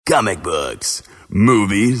comic books,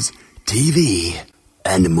 movies, TV,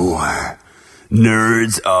 and more.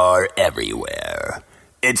 Nerds are everywhere.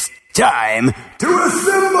 It's time to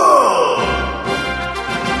assemble!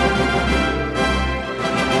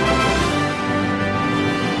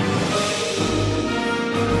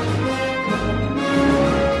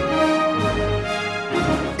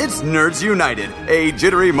 It's Nerds United, a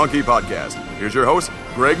Jittery Monkey podcast. Here's your host,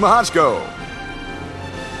 Greg Mahochko.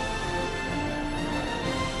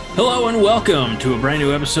 Hello and welcome to a brand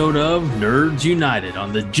new episode of Nerds United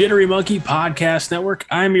on the Jittery Monkey Podcast Network.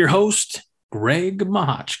 I'm your host, Greg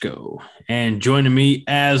Mahochko. And joining me,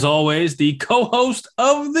 as always, the co-host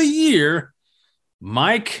of the year,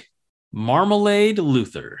 Mike Marmalade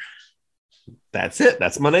Luther. That's it.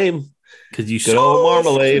 That's my name. Because you Good old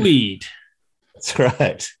Marmalade. Sweet. That's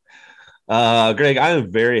right. Greg, I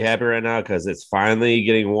am very happy right now because it's finally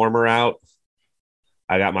getting warmer out.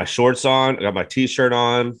 I got my shorts on. I got my t-shirt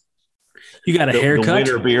on. You got a haircut? The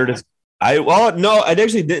winter beard is. I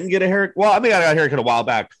actually didn't get a haircut. Well, I mean, I got a haircut a while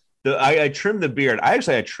back. I trimmed the beard. I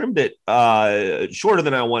trimmed it shorter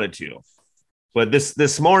than I wanted to. But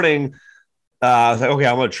this morning, I was like, okay,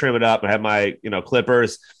 I'm going to trim it up. I have my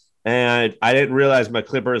clippers, and I didn't realize my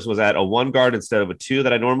clippers was at a 1 guard instead of a 2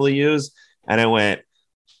 that I normally use. And I went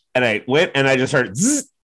and I just heard zzz,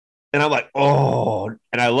 and I'm like, oh,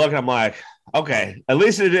 and I look and I'm like, okay, at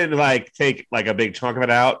least it didn't take a big chunk of it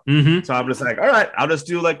out. Mm-hmm. So I'm just like, all right, I'll just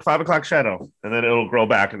do 5 o'clock shadow, and then it'll grow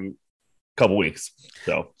back in a couple weeks.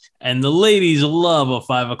 So, and the ladies love a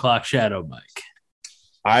 5 o'clock shadow, Mike.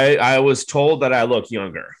 I was told that I look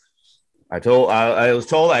younger. I was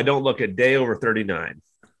told I don't look a day over 39.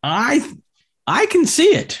 I can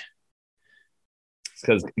see it.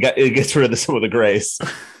 Because it gets rid of some of the grace.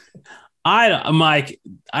 Mike,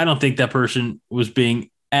 I don't think that person was being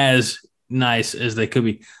as nice as they could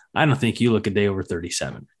be. I don't think you look a day over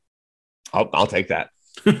 37. I'll take that.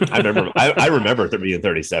 I remember being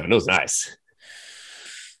 37. It was nice.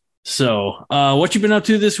 So, what you been up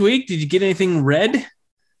to this week? Did you get anything read?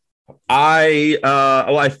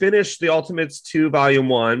 I finished the Ultimates 2 Volume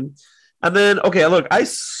 1. And then, okay, look, I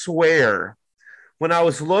swear, when I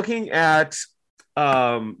was looking at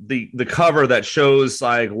the cover that shows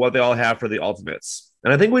what they all have for the Ultimates,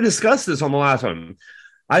 and I think we discussed this on the last one,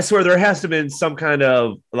 I swear there has to have been some kind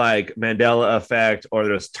of Mandela effect, or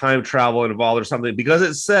there's time travel involved or something, because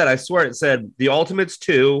it said the Ultimates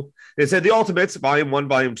 2. It said the Ultimates Volume 1,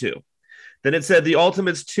 Volume 2. Then it said the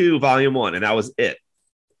Ultimates 2 Volume 1, and that was it.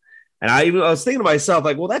 And I was thinking to myself,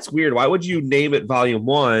 well, that's weird. Why would you name it Volume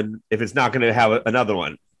 1 if it's not going to have another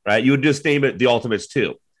one, right? You would just name it the Ultimates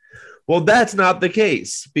 2. Well, that's not the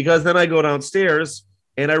case, because then I go downstairs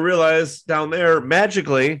and I realize down there,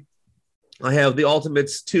 magically, I have the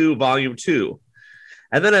Ultimates 2 Volume 2.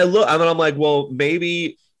 And then I look, and then I'm like, well,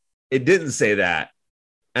 maybe it didn't say that.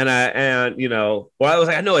 And I was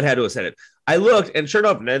like, I know it had to have said it. I looked, and sure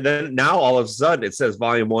enough, and then now all of a sudden it says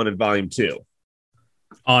Volume 1 and Volume 2.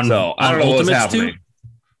 I don't know what's happening.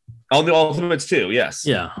 2? On the Ultimates 2, yes.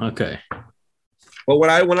 Yeah, okay. But when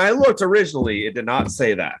I looked originally, it did not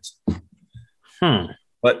say that.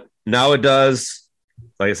 But now it does.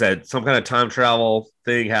 Like I said, some kind of time travel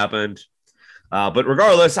thing happened. But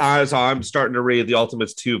regardless, I'm starting to read the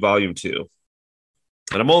Ultimates 2 Volume 2.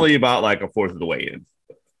 And I'm only about a fourth of the way in.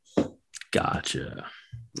 Gotcha.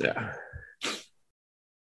 Yeah.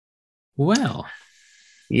 Well.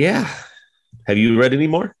 Yeah. Have you read any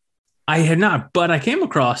more? I had not, but I came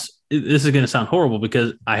across, this is going to sound horrible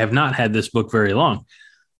because I have not had this book very long,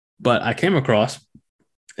 but I came across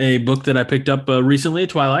a book that I picked up recently at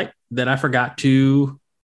Twilight that I forgot to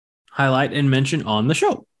highlight and mention on the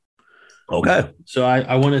show. Okay. So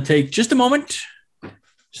I want to take just a moment.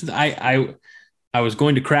 So I was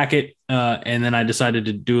going to crack it, and then I decided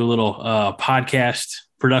to do a little podcast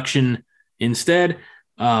production instead.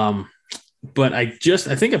 But I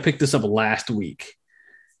think I picked this up last week,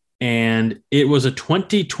 and it was a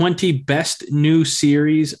 2020 Best New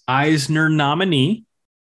Series Eisner nominee.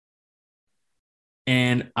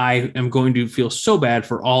 And I am going to feel so bad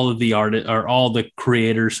for all of the artists or all the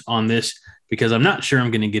creators on this, because I'm not sure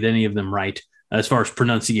I'm going to get any of them right as far as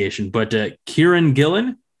pronunciation. But Kieran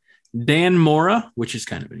Gillen, Dan Mora, which is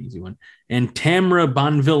kind of an easy one, and Tamra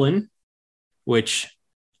Bonvillain, which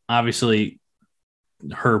obviously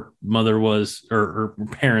her mother was, or her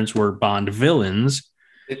parents were Bond villains.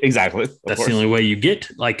 Exactly. That's the only way you get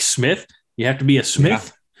Smith. You have to be a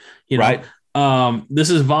Smith. Yeah. Right.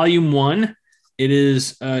 This is Volume 1. It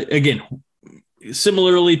is, again,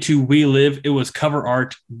 similarly to We Live, it was cover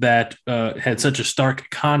art that had such a stark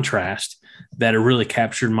contrast that it really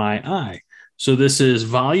captured my eye. So this is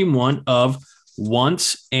Volume 1 of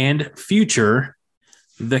Once and Future,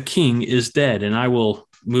 The King is Dead. And I will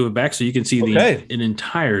move it back so you can see in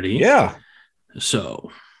entirety. Yeah.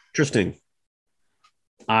 So interesting.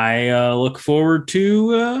 I look forward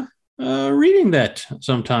to reading that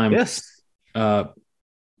sometime. Yes.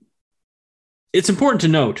 It's important to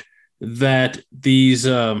note that these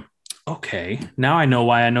okay, now I know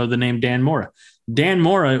why I know the name Dan Mora. Dan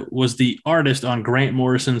Mora was the artist on Grant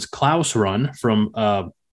Morrison's Klaus run from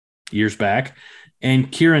years back,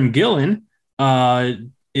 and Kieran Gillen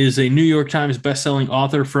is a New York Times bestselling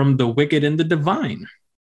author from The Wicked and the Divine.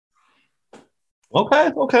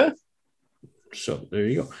 Okay. So there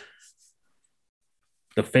you go.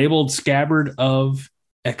 The Fabled Scabbard of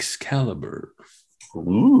Excalibur.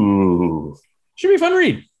 Ooh. Should be a fun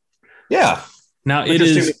read. Yeah. Now it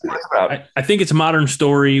is. I think it's a modern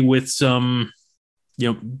story with some,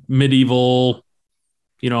 medieval,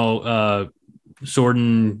 sword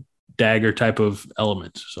and dagger type of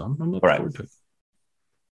elements. So I'm looking forward to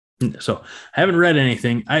it. So I haven't read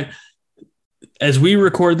anything. As we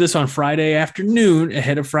record this on Friday afternoon,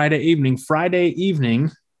 ahead of Friday evening,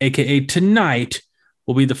 aka tonight,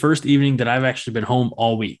 will be the first evening that I've actually been home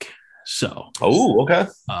all week. So, okay.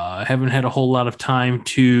 I haven't had a whole lot of time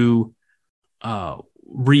to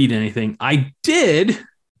read anything. I did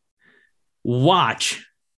watch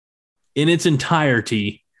in its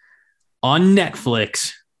entirety on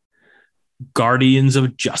Netflix Guardians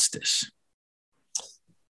of Justice.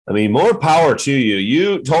 I mean, more power to you.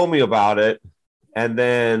 You told me about it, and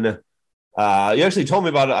then you actually told me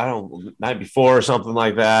about it, night before or something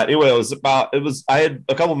like that. Anyway, I had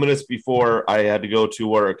a couple minutes before I had to go to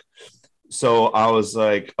work. So I was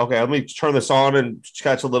like, okay, let me turn this on and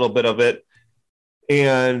catch a little bit of it.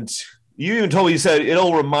 And you even told me, you said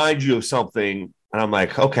it'll remind you of something. And I'm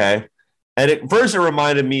like, okay. And first it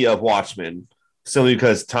reminded me of Watchmen, simply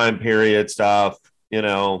because time period stuff, and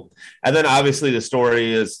then obviously the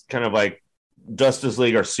story is kind of like Justice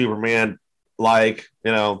League or Superman, But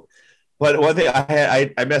one thing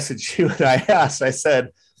I messaged you and I asked, I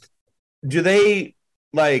said, are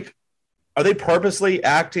they purposely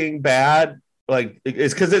acting bad? Like,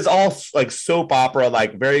 it's because it's all like soap opera,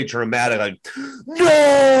 like very dramatic, like,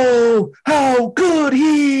 no, how could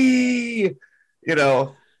he,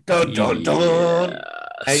 dun, dun, dun. Yeah.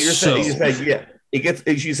 And you said, yeah,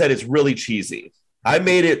 you said it's really cheesy. I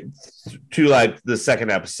made it to like the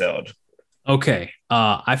second episode. Okay.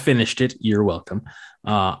 I finished it. You're welcome.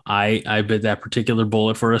 I bit that particular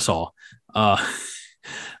bullet for us all.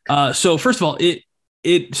 So first of all,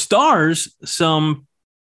 it stars some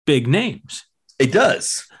big names. It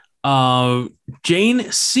does.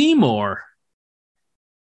 Jane Seymour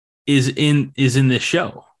is in this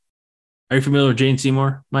show. Are you familiar with Jane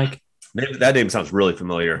Seymour, Mike? That name sounds really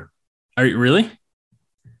familiar. Are you really?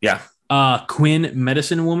 Yeah. Quinn,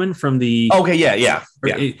 Medicine Woman from the. Okay. Yeah.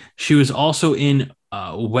 She was also in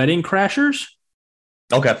Wedding Crashers.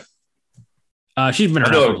 Okay. She's been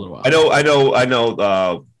around for a little while. I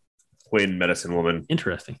know. Quinn, Medicine Woman.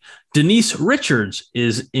 Interesting. Denise Richards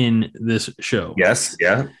is in this show. Yes.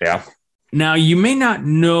 Yeah. Now, you may not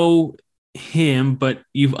know him, but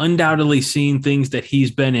you've undoubtedly seen things that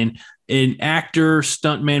he's been in. An actor,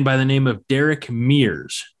 stuntman by the name of Derek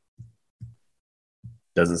Mears.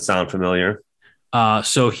 Doesn't sound familiar.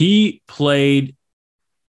 So he played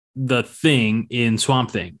the Thing in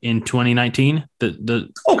Swamp Thing in 2019.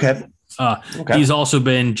 Okay. He's also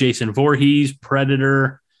been Jason Voorhees,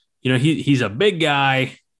 Predator. He's a big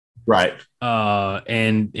guy, right?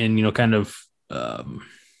 And kind of trying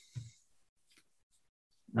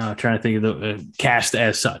to think of the cast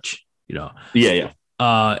as such. Yeah.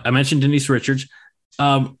 I mentioned Denise Richards.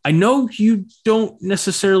 I know you don't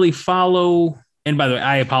necessarily follow. And by the way,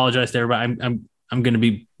 I apologize to everybody. I'm going to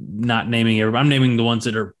be not naming everybody. I'm naming the ones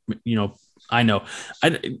that are I know.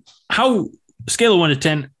 How scale of 1 to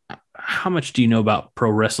 10? How much do you know about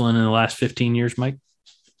pro wrestling in the last 15 years, Mike?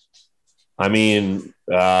 I mean,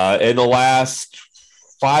 in the last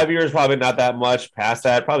 5 years, probably not that much. Past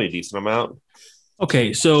that, probably a decent amount.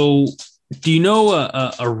 Okay, so do you know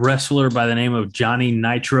a wrestler by the name of Johnny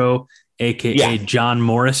Nitro, a.k.a. John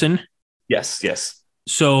Morrison? Yes.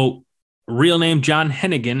 So real name John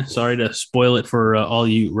Hennigan. Sorry to spoil it for all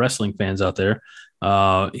you wrestling fans out there.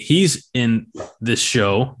 He's in this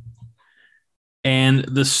show. And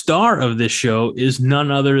the star of this show is none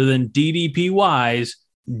other than DDPY's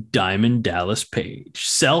Diamond Dallas Page.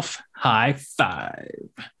 Self high five.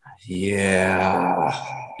 Yeah.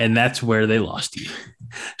 And that's where they lost you.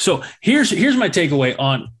 So here's my takeaway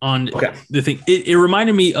on the thing. It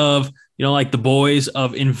reminded me of, like the boys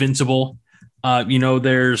of Invincible.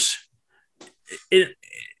 There's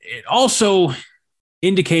it also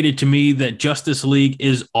indicated to me that Justice League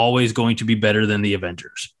is always going to be better than the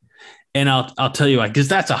Avengers. And I'll tell you why, because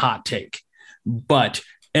that's a hot take. But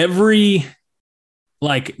every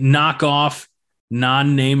like knockoff,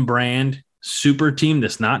 non-name brand super team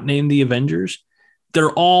that's not named the Avengers,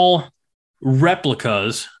 they're all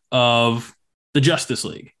replicas of the Justice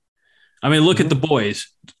League. I mean, look at the boys.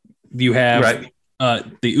 You have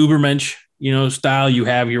the Ubermensch, style. You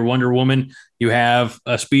have your Wonder Woman. You have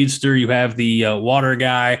a speedster. You have the water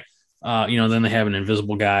guy. Then they have an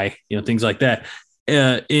invisible guy. Things like that.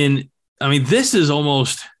 This is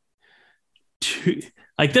almost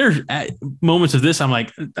like there's moments of this. I'm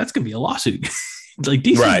like, that's gonna be a lawsuit. It's like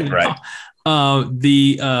DC, right?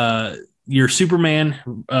 Your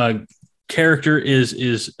Superman character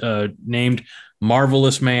is named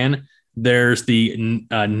Marvelous Man. There's the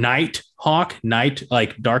Night Hawk, Night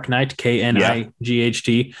like Dark Knight, Knight.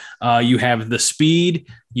 You have the Speed.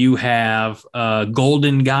 You have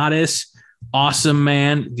Golden Goddess, Awesome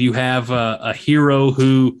Man. You have a hero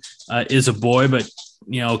who is a boy, but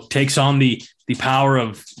takes on the power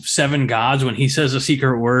of 7 gods when he says a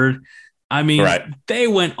secret word. I mean, They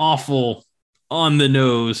went awful on the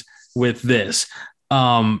nose with this.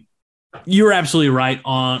 You're absolutely right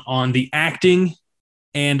on the acting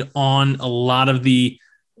and on a lot of the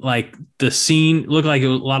scene. Looked like a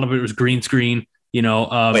lot of it was green screen.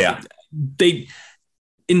 They,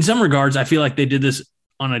 in some regards, I feel like they did this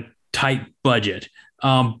on a tight budget.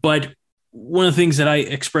 But one of the things that I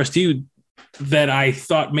expressed to you that I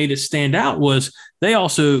thought made it stand out was they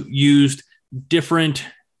also used different,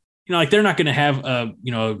 they're not going to have I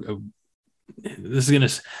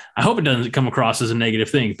hope it doesn't come across as a negative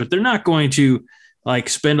thing, but they're not going to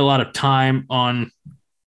spend a lot of time on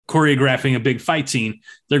choreographing a big fight scene.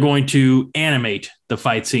 They're going to animate the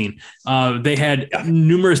fight scene. They had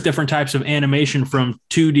numerous different types of animation from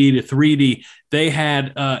 2D to 3D. They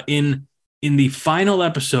had in the final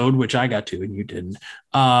episode, which I got to and you didn't,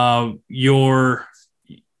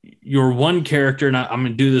 your one character, and I'm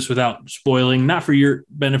going to do this without spoiling, not for your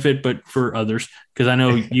benefit, but for others, because I know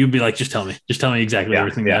you'd be like, just tell me exactly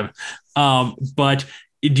everything they have. But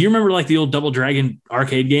do you remember the old Double Dragon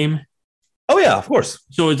arcade game? Oh yeah, of course.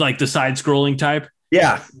 So it's like the side scrolling type.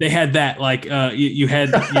 Yeah, they had that. You had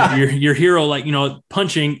your hero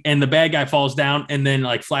punching, and the bad guy falls down, and then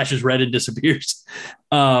flashes red and disappears.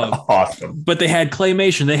 Awesome. But they had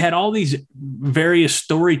claymation. They had all these various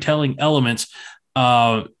storytelling elements.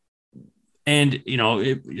 And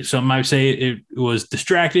some might say it was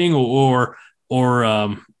distracting or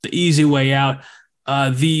the easy way out.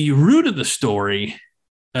 The root of the story,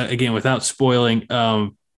 again, without spoiling,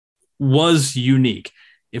 was unique.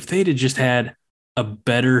 If they'd have just had a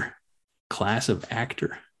better class of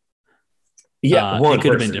actor, it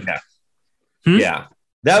could have been different. Yeah.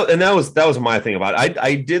 That was my thing about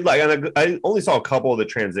it. I only saw a couple of the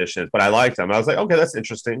transitions, but I liked them. I was like, okay, that's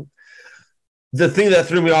interesting. The thing that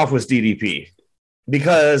threw me off was DDP,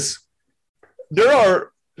 because there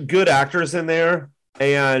are good actors in there,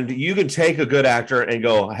 and you can take a good actor and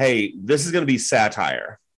go, hey, this is going to be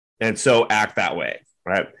satire, and so act that way,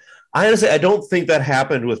 right? I don't think that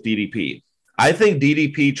happened with DDP. I think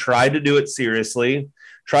DDP tried to do it seriously,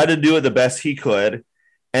 tried to do it the best he could,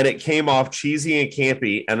 and it came off cheesy and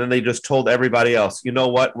campy, and then they just told everybody else, you know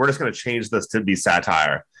what, we're just going to change this to be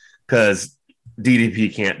satire, because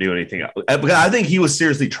DDP can't do anything else. Because I think he was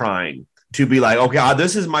seriously trying to be like, okay,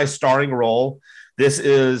 this is my starring role. This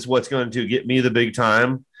is what's going to get me the big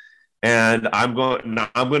time, and I'm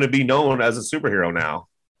going to be known as a superhero now.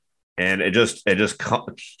 And it just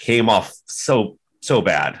came off so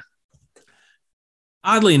bad.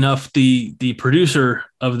 Oddly enough, the producer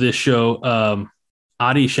of this show,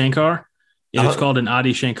 Adi Shankar, it's called an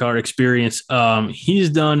Adi Shankar experience. He's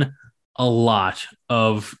done a lot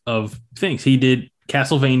of things. He did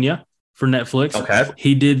Castlevania for Netflix. Okay.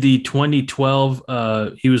 He did the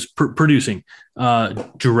 2012. He was producing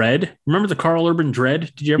Dredd. Remember the Carl Urban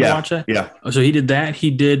Dredd? Did you ever watch that? Yeah. So he did that. He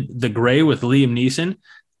did The Gray with Liam Neeson.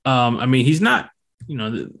 He's not,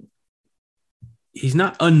 he's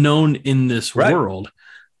not unknown in this world.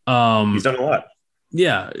 He's done a lot.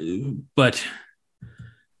 Yeah, but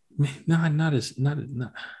not.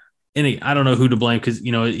 I don't know who to blame, because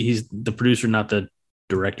he's the producer, not the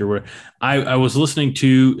director. Where I was listening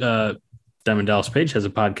to Diamond Dallas Page has a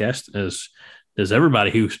podcast, as does everybody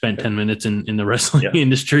who spent 10 minutes in the wrestling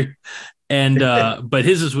industry, and but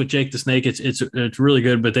his is with Jake the Snake. It's really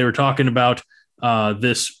good. But they were talking about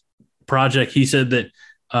this project. He said that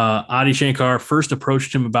Adi Shankar first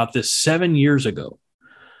approached him about this 7 years ago.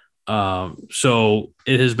 So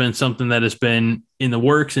it has been something that has been in the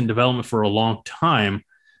works and development for a long time.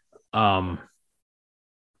 So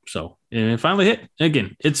and it finally hit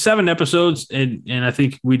again. It's 7 episodes, and I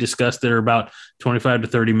think we discussed they're about 25 to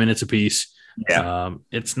 30 minutes apiece. Yeah.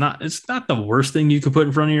 It's not the worst thing you could put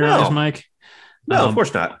in front of your eyes, Mike. No, of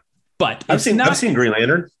course not. But I've seen Green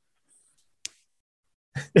Lantern.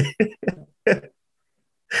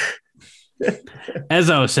 As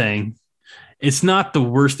I was saying, it's not the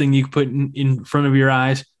worst thing you could put in front of your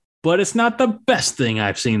eyes, but it's not the best thing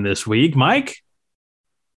I've seen this week. Mike?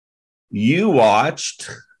 You watched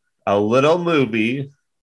a little movie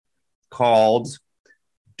called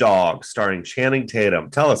Dog, starring Channing Tatum.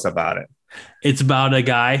 Tell us about it. It's about a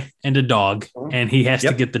guy and a dog, and he has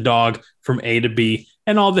to get the dog from A to B,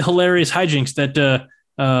 and all the hilarious hijinks that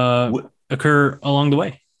occur along the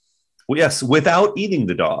way. Yes, without eating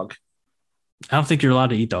the dog. I don't think you're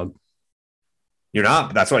allowed to eat dog. You're not,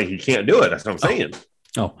 but that's why you can't do it. That's what I'm saying.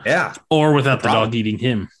 Oh. Yeah. Or without the dog eating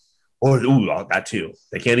him. Or that too.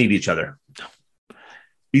 They can't eat each other.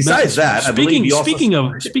 Besides that,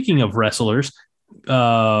 speaking of wrestlers,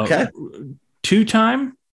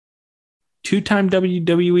 two-time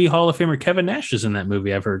WWE Hall of Famer Kevin Nash is in that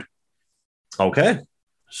movie, I've heard. Okay.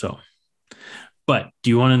 So, but do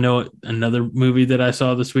you want to know another movie that I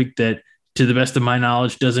saw this week that, to the best of my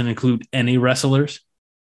knowledge, doesn't include any wrestlers?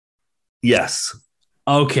 Yes.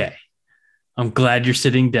 Okay. I'm glad you're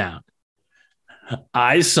sitting down.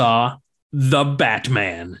 I saw The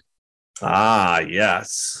Batman. Ah,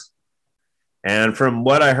 yes. And from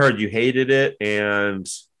what I heard, you hated it and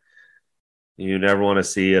you never want to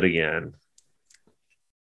see it again.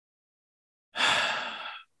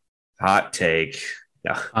 Hot take.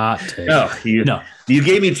 Yeah. Hot take. No, you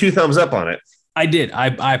gave me 2 thumbs up on it. I did.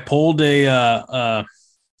 I pulled a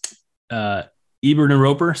Ebert and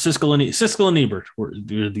Roper, Siskel and Ebert were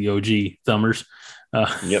the OG thumbers.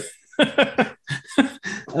 Yep.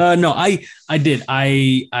 No, I did.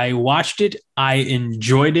 I watched it. I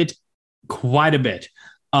enjoyed it quite a bit.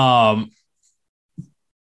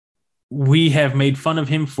 We have made fun of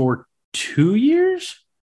him for 2 years.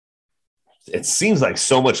 It seems like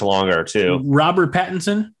so much longer too. Robert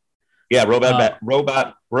Pattinson. Yeah, Robot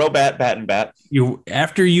Bat.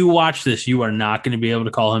 After you watch this, you are not going to be able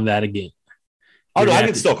to call him that again. Oh no, I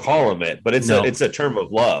can still call him it, but it's a term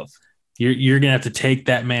of love. You're gonna have to take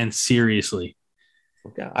that man seriously.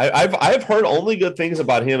 Okay. I've heard only good things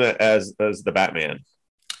about him as the Batman.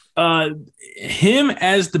 Him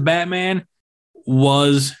as the Batman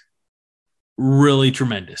was really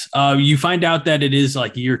tremendous. You find out that it is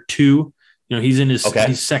like year 2. You know, he's in his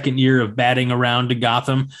second year of batting around to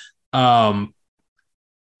Gotham. And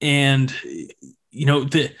you know,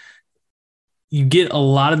 you get a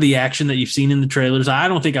lot of the action that you've seen in the trailers. I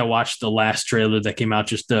don't think I watched the last trailer that came out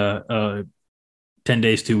just 10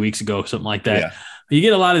 days, 2 weeks ago, something like that. Yeah. You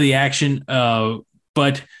get a lot of the action,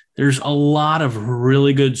 but there's a lot of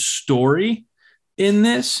really good story in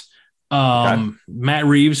this. Matt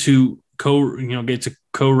Reeves, who gets a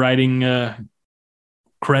co-writing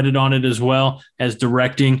credit on it as well as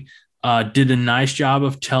directing, did a nice job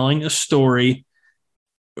of telling a story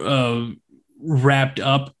wrapped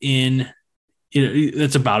up in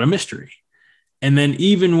it's about a mystery. And then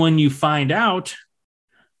even when you find out,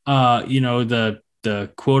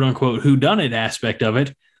 the quote unquote whodunit aspect of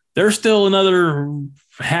it, there's still another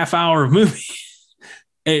half hour of movie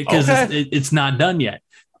because it's not done yet.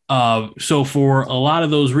 So for a lot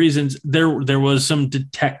of those reasons, there was some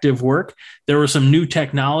detective work. There was some new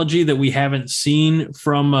technology that we haven't seen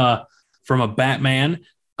from a Batman,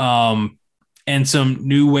 and some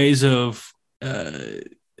new ways of,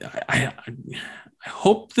 I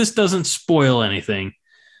hope this doesn't spoil anything.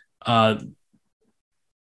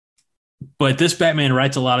 But this Batman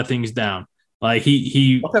writes a lot of things down. Like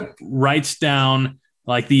he writes down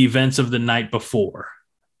like the events of the night before,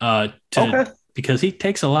 because he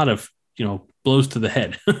takes a lot of, blows to the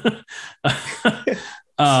head.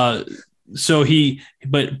 So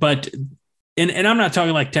and I'm not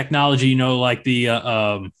talking like technology, like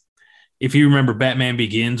the, if you remember Batman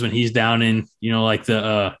Begins, when he's down in, like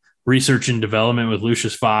the research and development with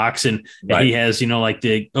Lucius Fox, and he has, like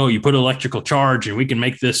you put electrical charge and we can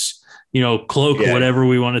make this, cloak, whatever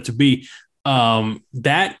we want it to be.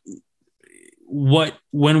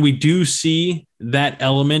 When we do see that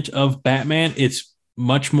element of Batman, it's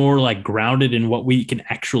much more like grounded in what we can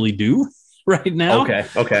actually do right now.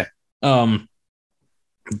 Okay. My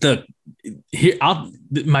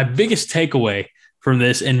biggest takeaway from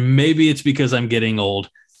this, and maybe it's because I'm getting old,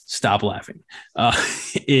 stop laughing,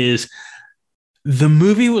 is the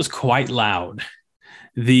movie was quite loud.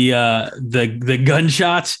 The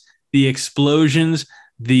gunshots, the explosions,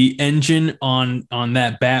 the engine on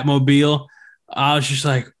that Batmobile, I was just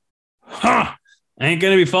like, huh, I ain't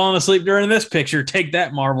going to be falling asleep during this picture. Take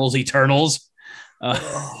that, Marvel's Eternals.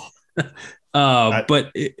 But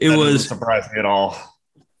it was surprising at all.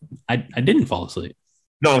 I didn't fall asleep.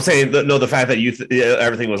 No, I'm saying the fact that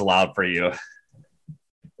everything was loud for you.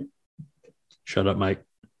 Shut up, Mike.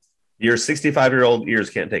 Your 65-year-old ears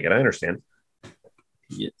can't take it. I understand.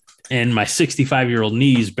 Yeah. And my 65-year-old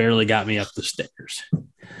knees barely got me up the stairs.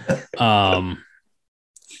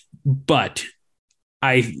 But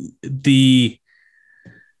the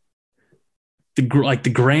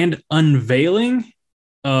grand unveiling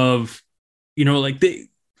of, like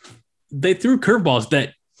they threw curveballs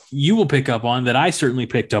that you will pick up on, that I certainly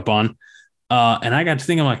picked up on. And I got to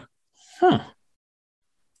think, I'm like, huh.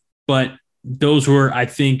 But those were, I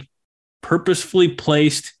think, purposefully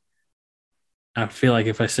placed. I feel like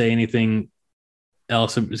if I say anything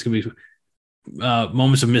else, it's going to be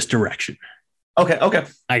moments of misdirection. Okay.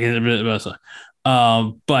 I can,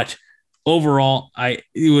 but overall,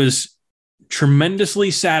 it was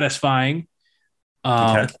tremendously satisfying.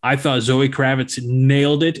 I thought Zoe Kravitz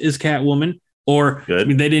nailed it as Catwoman. Or I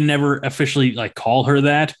mean, they didn't ever officially call her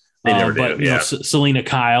that. They never but did. Yeah. Selena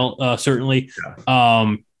Kyle certainly.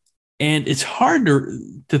 Yeah. And it's hard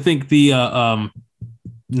to think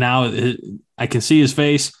now I can see his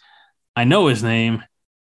face. I know his name.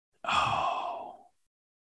 Oh,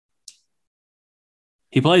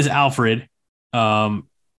 he plays Alfred.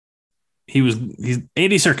 He's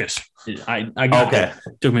Andy Serkis. I got okay.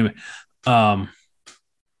 It. Took me a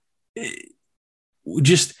minute.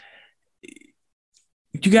 Just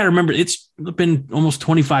you got to remember, it's been almost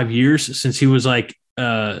 25 years since he was CGI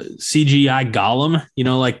Gollum,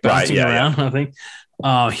 bouncing around. Yeah. I think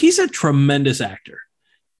he's a tremendous actor.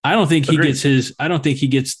 I don't think he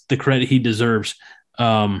gets the credit he deserves.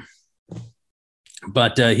 But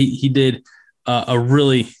he did a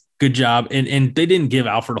really good job, and they didn't give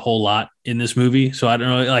Alfred a whole lot in this movie. So I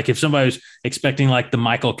don't know, if somebody was expecting the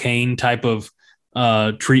Michael Caine type of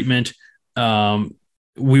treatment,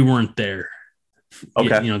 we weren't there.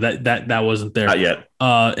 Okay. That wasn't there. Not yet.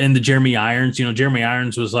 And the Jeremy Irons, Jeremy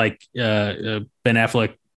Irons was Ben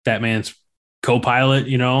Affleck, Batman's co-pilot,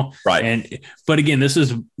 right. But again, this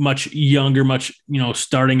is much younger,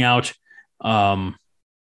 starting out,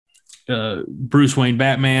 Bruce Wayne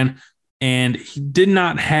Batman, and he did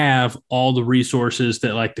not have all the resources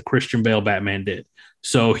that the Christian Bale Batman did.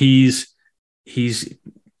 So he's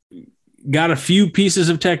got a few pieces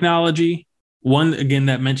of technology. One, again,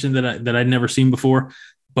 that mentioned that I'd never seen before,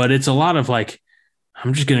 but it's a lot of I'm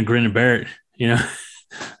just going to grin and bear it. I'm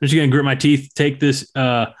just going to grit my teeth, take this,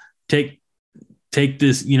 take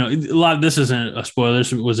this, a lot of this isn't a spoiler.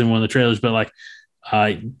 This was in one of the trailers, but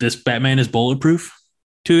this Batman is bulletproof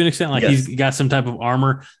to an extent. Yes. He's got some type of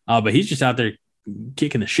armor, but he's just out there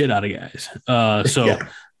kicking the shit out of guys.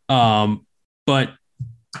 But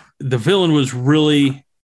the villain was really,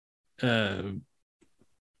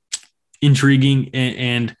 intriguing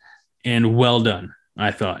and well done,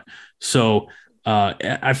 I thought. So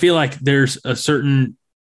I feel like there's a certain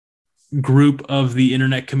group of the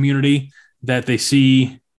internet community that they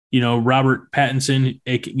see, Robert Pattinson,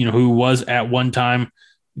 who was at one time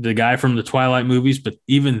the guy from the Twilight movies, but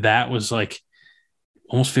even that was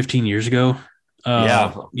almost 15 years ago.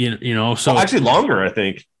 So actually longer, I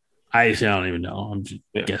think. I don't even know. I'm just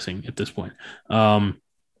guessing at this point.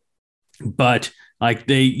 But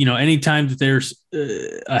they, anytime that there's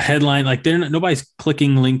a headline, nobody's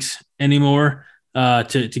clicking links anymore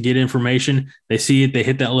to get information. They see it, they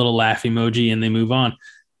hit that little laugh emoji, and they move on.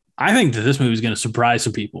 I think that this movie is going to surprise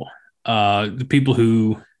some people. The people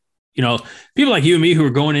who, people like you and me who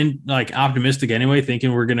are going in optimistic anyway,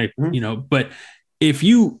 thinking we're going to, but if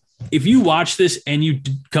you watch this and you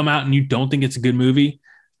come out and you don't think it's a good movie,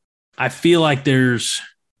 I feel like there's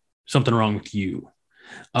something wrong with you.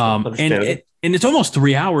 And it's almost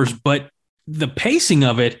 3 hours, but the pacing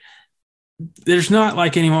of it, there's not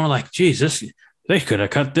anyone geez, they could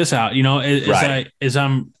have cut this out. As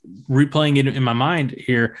I'm replaying it in my mind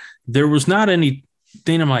here, there was not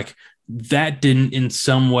anything I'm that didn't in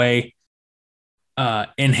some way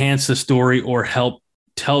enhance the story or help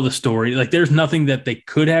tell the story. There's nothing that they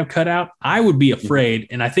could have cut out. I would be afraid.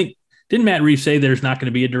 And I think, didn't Matt Reeves say there's not going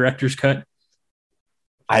to be a director's cut?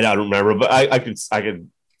 I don't remember, but I could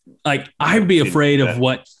I'd be afraid of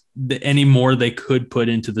what any more they could put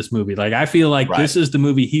into this movie. I feel like this is the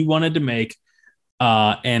movie he wanted to make,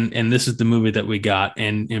 and this is the movie that we got,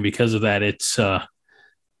 and because of that, it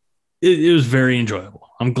was very enjoyable.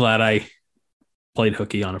 I'm glad I played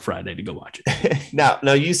hooky on a Friday to go watch it.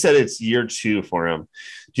 Now you said it's year 2 for him.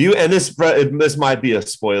 Do you? And this might be a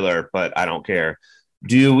spoiler, but I don't care.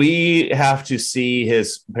 Do we have to see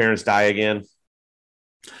his parents die again?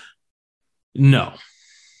 No.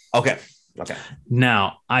 Okay.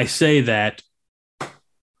 Now, I say that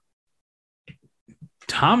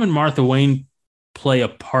Tom and Martha Wayne play a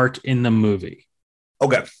part in the movie.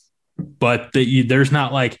 Okay. But there's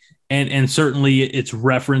not like, and certainly it's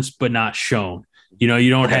referenced but not shown. You know, you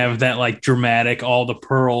don't have that like dramatic, all the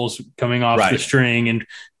pearls coming off the string and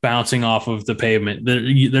bouncing off of the pavement.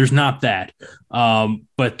 There's not that.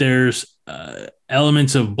 But there's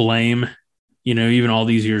elements of blame, you know, even all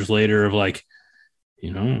these years later of like,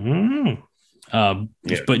 you know,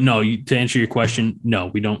 but no, to answer your question, no,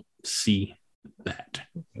 we don't see that.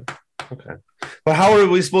 Okay. But how are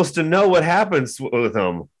we supposed to know what happens with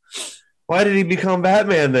him? Why did he become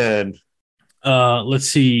Batman then? Let's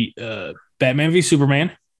see. Batman v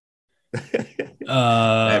Superman.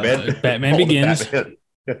 Batman Begins.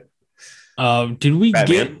 Batman. Did we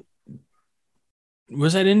Batman.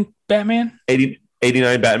 Was that in Batman?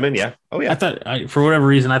 89 Batman, yeah. Oh, yeah. I thought, for whatever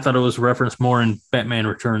reason, I thought it was referenced more in Batman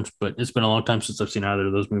Returns, but it's been a long time since I've seen either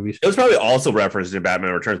of those movies. It was probably also referenced in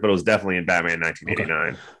Batman Returns, but it was definitely in Batman 1989.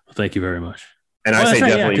 Okay. Well, thank you very much. And I say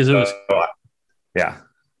definitely because it was. Yeah.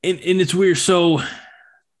 And it's weird. So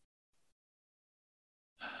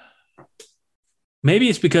maybe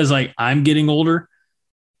it's because like I'm getting older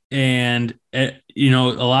and, you know,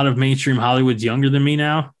 a lot of mainstream Hollywood's younger than me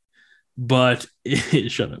now, but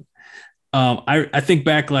shut up. I think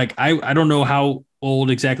back, like, I don't know how old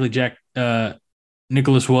exactly Jack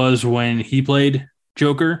Nicklaus was when he played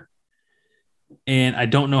Joker. And I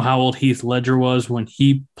don't know how old Heath Ledger was when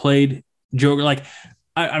he played Joker. Like,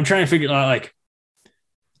 I'm trying to figure out, like,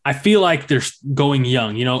 I feel like they're going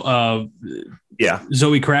young, you know. Yeah.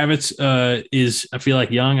 Zoe Kravitz is, I feel like,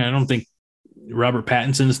 young. I don't think Robert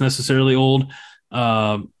Pattinson is necessarily old.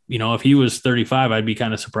 You know, if he was 35, I'd be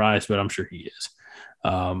kind of surprised, but I'm sure he is.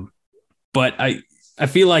 But I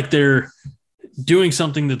feel like they're doing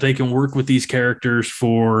something that they can work with these characters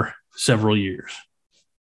for several years.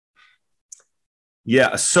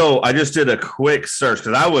 Yeah, so I just did a quick search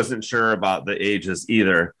because I wasn't sure about the ages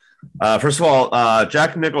either. First of all,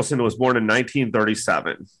 Jack Nicholson was born in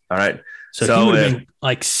 1937. All right. So he would have been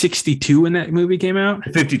like 62 when that movie came out?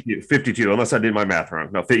 52, unless I did my math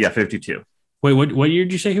wrong. No, 52. Wait, what year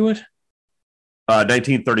did you say he was?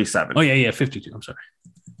 1937. Oh, yeah, 52. I'm sorry.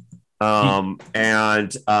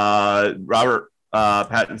 And Robert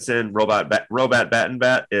Pattinson, Robot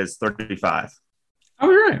Bat is 35. Oh,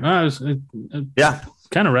 you're right. I was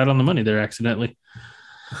kind of right on the money there accidentally.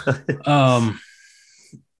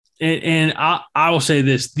 And I will say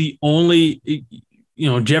this: the only, you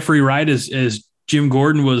know, Jeffrey Wright as Jim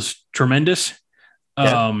Gordon was tremendous.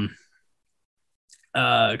 Yeah.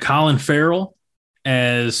 Colin Farrell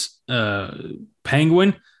as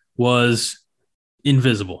Penguin was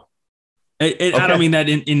invisible. Okay. I don't mean that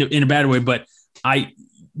in a bad way, but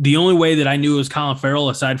the only way that I knew it was Colin Farrell,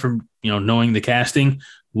 aside from, you know, knowing the casting,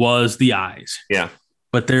 was the eyes. Yeah.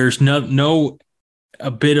 But there's no a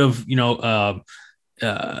bit of, you know,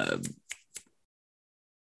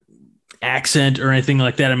 accent or anything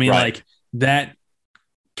like that. I mean, like that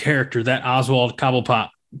character, that Oswald Cobblepot,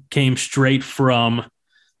 came straight from,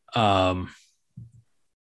 you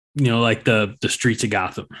know, like the streets of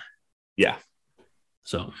Gotham. Yeah.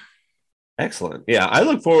 So. Excellent. Yeah, I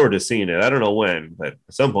look forward to seeing it. I don't know when, but at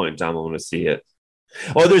some point in time, I want to see it.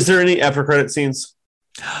 Oh, is there any after credit scenes?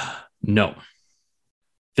 No.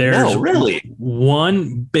 There's really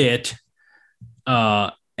one bit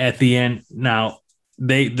at the end. Now,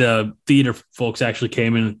 the theater folks actually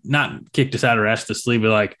came in, not kicked us out or asked us to leave, but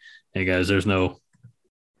like, hey guys, there's no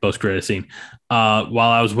post-credit scene. While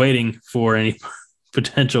I was waiting for any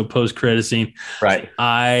potential post-credit scene,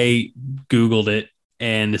 I Googled it.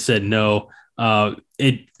 And it said no.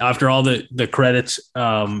 It after all the credits,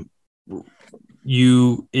 it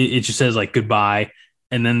just says like goodbye,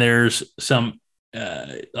 and then there's some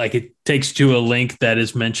like it takes to a link that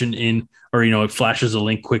is mentioned in, or, you know, it flashes a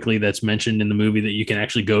link quickly that's mentioned in the movie that you can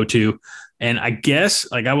actually go to. And I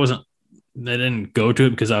guess like I didn't go to it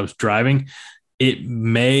because I was driving. It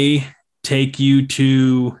may take you to,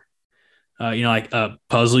 you know, like a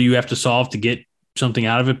puzzle you have to solve to get something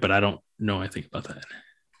out of it, but I don't know anything about that.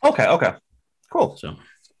 Okay. Cool. So.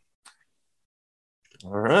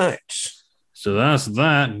 All right. So that's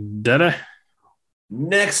that. Dada.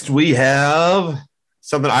 Next, we have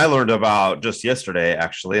something I learned about just yesterday,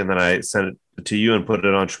 actually, and then I sent it to you and put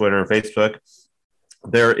it on Twitter and Facebook.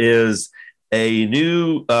 There is a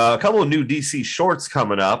couple of new DC shorts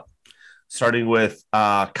coming up, starting with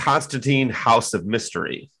Constantine House of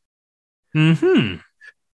Mystery. Mm-hmm.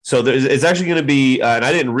 So it's actually going to be, and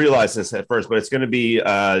I didn't realize this at first, but it's going to be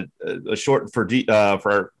a short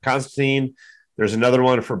for Constantine. There's another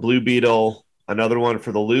one for Blue Beetle, another one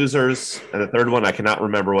for the Losers, and the third one I cannot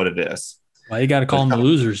remember what it is. Why you got to call them the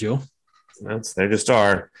Losers, yo? They just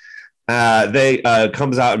are. They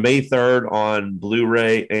comes out May 3rd on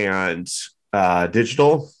Blu-ray and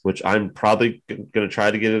digital, which I'm probably going to try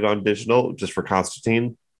to get it on digital just for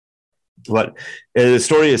Constantine. But the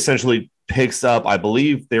story essentially picks up, I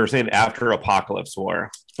believe they were saying after Apocalypse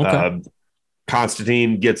War. Okay.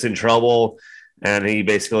 Constantine gets in trouble, and he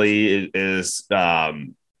basically is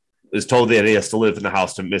told that he has to live in the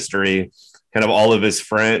House of Mystery. Kind of all of his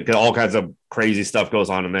friends, all kinds of crazy stuff goes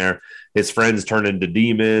on in there. His friends turn into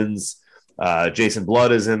demons. Jason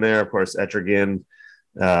Blood is in there, of course. Etrigan,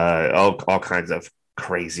 all kinds of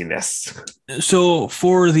craziness. So,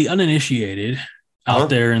 for the uninitiated out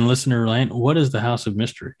there in listener land, what is the House of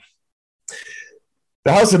Mystery?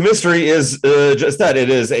 The House of Mystery is just that. It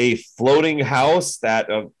is a floating house that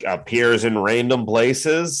appears in random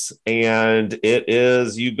places, and it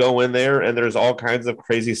is, you go in there and there's all kinds of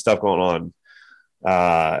crazy stuff going on.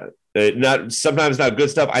 Sometimes not good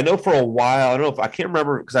stuff. I know for a while, I don't know if I can't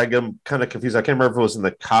remember because I get kind of confused. I can't remember if it was in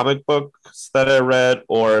the comic books that I read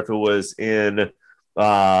or if it was in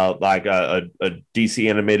like a DC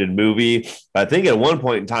animated movie. I think at one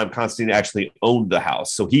point in time, Constantine actually owned the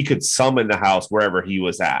house, so he could summon the house wherever he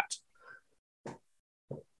was at.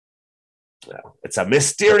 It's a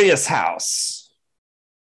mysterious house.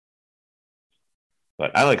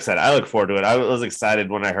 But like I said, I look forward to it. I was excited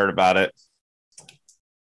when I heard about it.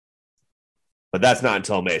 But that's not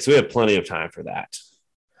until May, so we have plenty of time for that.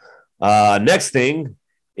 Next thing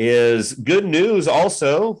is good news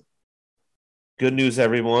also. Good news,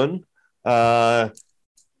 everyone. John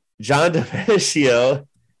DiMaggio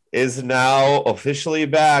is now officially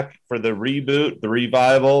back for the reboot, the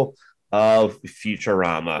revival of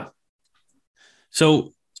Futurama.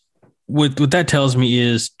 So what that tells me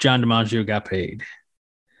is John DiMaggio got paid.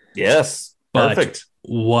 Yes, perfect.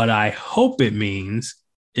 But what I hope it means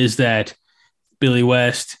is that Billy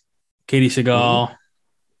West, Katie Seagal,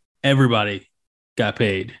 everybody got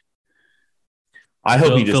paid. I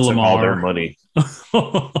hope he just took all their money.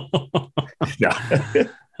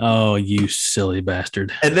 Oh, you silly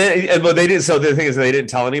bastard! But they didn't. So the thing is, they didn't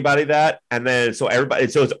tell anybody that, and then so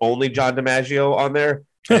it's only John DiMaggio on there.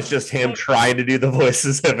 It's just him trying to do the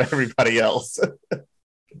voices of everybody else.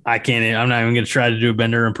 I can't. I'm not even going to try to do a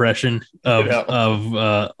Bender impression of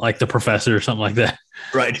like the professor or something like that.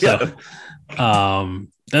 Right. So,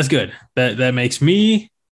 that's good. That makes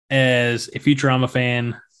me, as a Futurama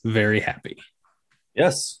fan, very happy.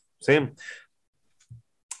 Yes, same.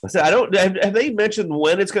 I said, have they mentioned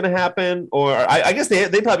when it's going to happen, or I guess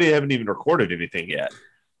they probably haven't even recorded anything yet.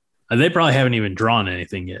 They probably haven't even drawn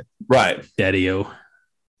anything yet. Right, Daddy-o.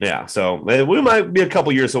 Yeah, so we might be a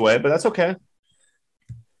couple years away, but that's okay.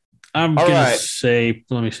 I'm gonna say,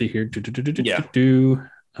 let me see here.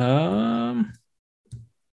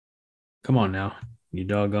 Come on now, you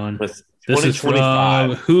doggone. This is from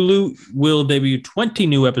Hulu. Will debut 20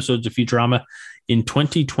 new episodes of Futurama in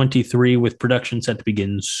 2023 with production set to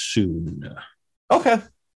begin soon. Okay.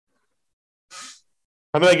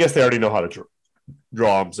 I mean, I guess they already know how to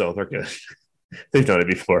draw them, so they're good. They've done it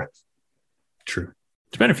before. True.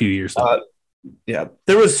 It's been a few years, though. Yeah.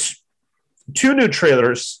 There was 2 new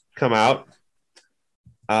trailers come out.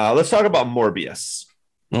 Let's talk about Morbius.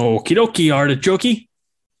 Okie dokie, artichoke.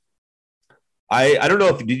 I don't know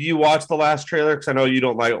if did you watch the last trailer, because I know you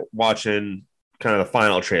don't like watching kind of the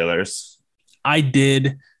final trailers. I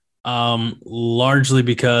did, largely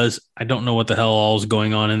because I don't know what the hell all is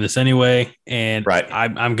going on in this anyway, and right.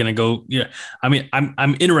 I'm gonna go. Yeah, I mean,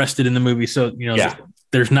 I'm interested in the movie, so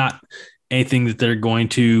there's not anything that they're going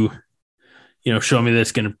to, show me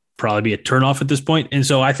that's going to probably be a turnoff at this point, and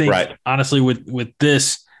so I think honestly with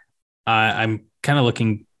this, I'm kind of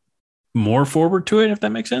looking more forward to it, if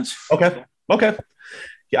that makes sense. Okay.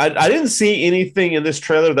 Yeah, I didn't see anything in this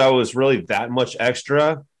trailer that was really that much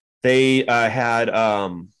extra. They had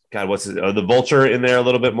the Vulture in there a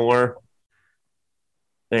little bit more.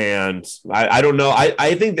 And I don't know.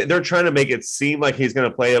 I think that they're trying to make it seem like he's going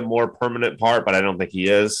to play a more permanent part, but I don't think he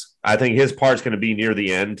is. I think his part's going to be near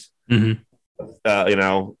the end. Mm-hmm.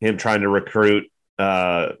 Him trying to recruit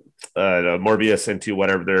Morbius into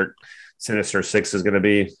whatever their Sinister Six is going to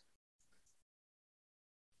be.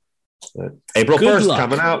 April 1st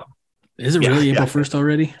coming out. Is it really April 1st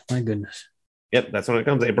already? My goodness. Yep, that's when it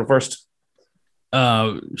comes, April 1st.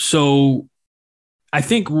 So I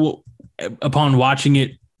think upon watching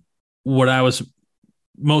it, what I was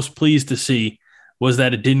most pleased to see was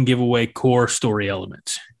that it didn't give away core story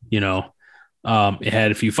elements. It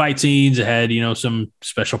had a few fight scenes. It had, some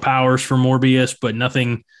special powers for Morbius, but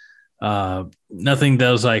nothing that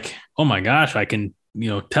was like, oh my gosh, I can,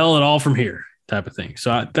 tell it all from here type of thing.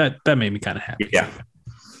 So that made me kind of happy. Yeah.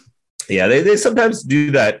 Yeah. They sometimes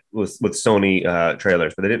do that with Sony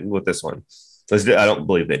trailers, but they didn't with this one. I don't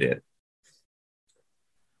believe they did.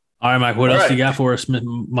 All right, Mike, what else you got for us,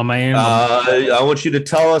 my man? I want you to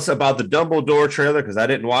tell us about the Dumbledore trailer because I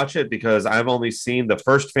didn't watch it because I've only seen the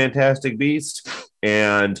first Fantastic Beast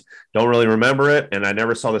and don't really remember it. And I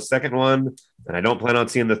never saw the second one and I don't plan on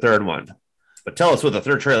seeing the third one. But tell us what the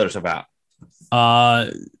third trailer is about.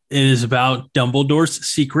 It is about Dumbledore's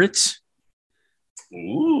secrets.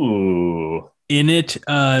 Ooh. In it,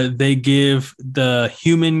 they give the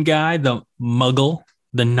human guy, the Muggle,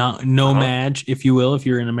 the nomad, if you will, if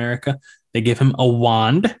you're in America, they give him a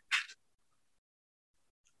wand.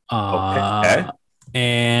 Okay.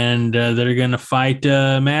 And they're going to fight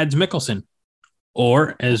Mads Mikkelsen,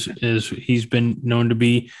 or as he's been known to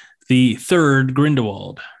be, the third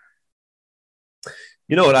Grindelwald.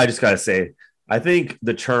 You know what I just got to say? I think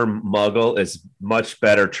the term Muggle is much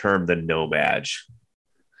better term than nomad.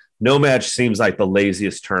 Nomad seems like the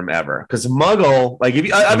laziest term ever because Muggle, like if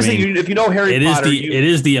you know Harry Potter, it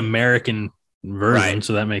is the American version, right.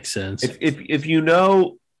 So that makes sense. If you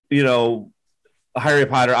know Harry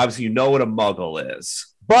Potter, obviously you know what a Muggle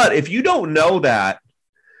is. But if you don't know that,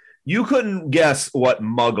 you couldn't guess what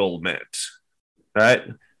Muggle meant, right?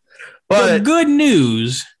 But the good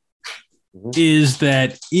news is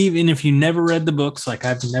that even if you never read the books, like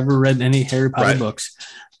I've never read any Harry Potter books,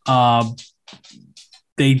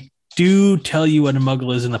 they do tell you what a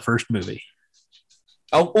Muggle is in the first movie.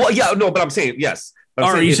 Oh, well, yeah, no, but I'm saying yes.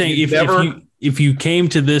 Are you saying if you came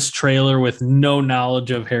to this trailer with no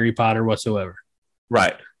knowledge of Harry Potter whatsoever?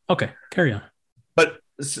 Right. Okay, carry on. But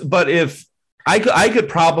if I could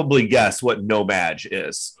probably guess what no magic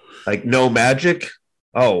is. Like no magic?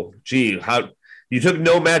 Oh, gee, how you took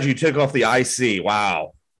no magic, you took off the IC.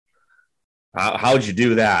 Wow. How'd you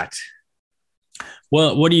do that?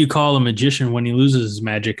 Well, what do you call a magician when he loses his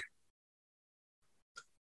magic?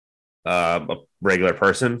 A regular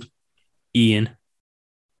person? Ian.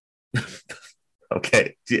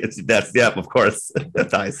 Okay. Of course.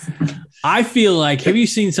 That's nice. I feel like, have you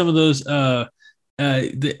seen some of those? I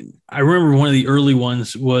remember one of the early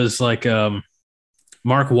ones was like Mark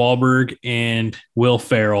Wahlberg and Will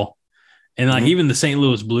Ferrell. And like even the St.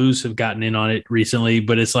 Louis Blues have gotten in on it recently,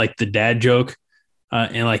 but it's like the dad joke.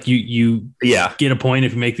 And like you get a point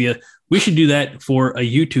if you make we should do that for a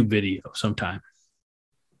YouTube video sometime.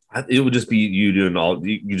 It would just be you doing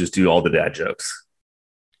you just do all the dad jokes.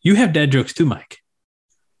 You have dad jokes too, Mike.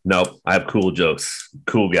 Nope. I have cool jokes.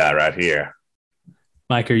 Cool guy right here.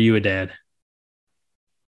 Mike, are you a dad?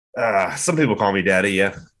 Some people call me daddy.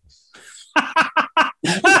 Yeah.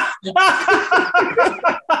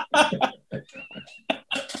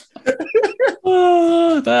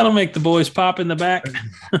 That'll make the boys pop in the back.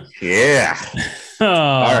 Yeah. Oh,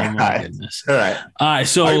 all right. My goodness. All right. All right.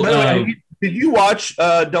 So, did you watch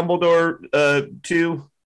Dumbledore 2?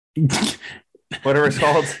 Whatever it's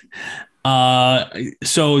called.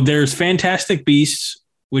 So there's Fantastic Beasts,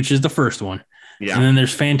 which is the first one. Yeah. And then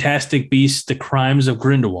there's Fantastic Beasts: The Crimes of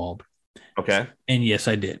Grindelwald. Okay. And yes,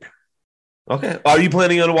 I did. Okay. Are you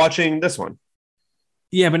planning on watching this one?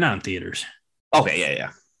 Yeah, but not in theaters. Okay.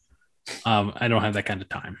 Yeah. I don't have that kind of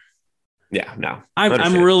time. Yeah, no.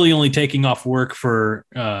 I'm really only taking off work for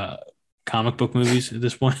comic book movies at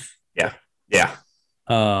this point. Yeah.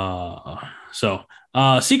 So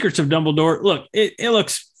Secrets of Dumbledore. Look, it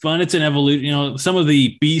looks fun. It's an evolution. You know, some of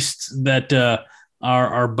the beasts that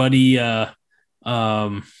our buddy that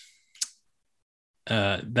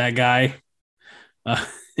guy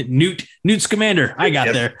Newt Scamander. I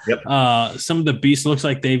got there. Yep. Some of the beasts looks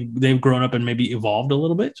like they've grown up and maybe evolved a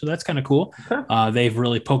little bit, so that's kind of cool. They've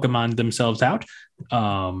really Pokemon'd themselves out.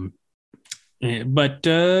 But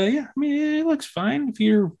yeah, I mean, it looks fine.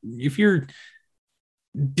 If you're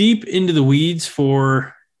deep into the weeds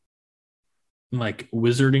for like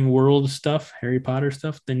Wizarding World stuff, Harry Potter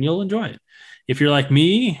stuff, then you'll enjoy it. If you're like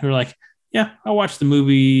me, who're like, yeah, I watch the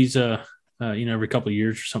movies, every couple of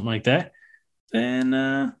years or something like that,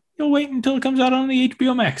 then you'll wait until it comes out on the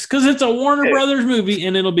HBO Max because it's a Warner Brothers movie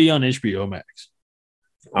and it'll be on HBO Max.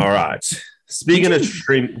 All right. Speaking of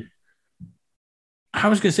stream, I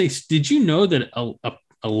was going to say, did you know that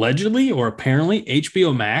allegedly or apparently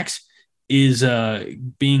HBO Max is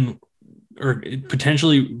being or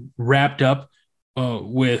potentially wrapped up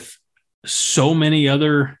with so many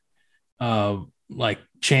other like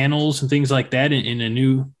channels and things like that in a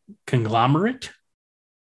new conglomerate?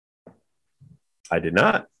 I did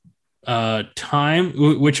not. Time,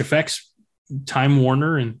 which affects Time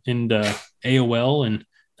Warner and AOL and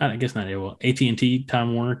I guess not AOL, AT&T,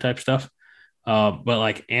 Time Warner type stuff. But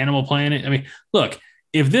like Animal Planet. I mean, look,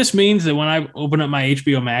 if this means that when I open up my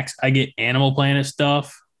HBO Max, I get Animal Planet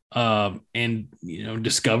stuff and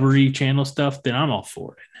Discovery Channel stuff, then I'm all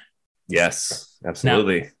for it. Yes,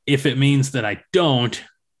 absolutely. Now, if it means that I don't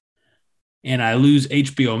and I lose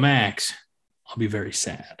HBO Max, I'll be very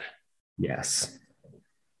sad. Yes.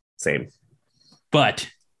 Same. But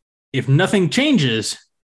if nothing changes,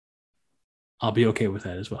 I'll be okay with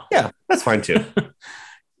that as well. Yeah, that's fine too.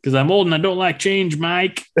 Because I'm old and I don't like change,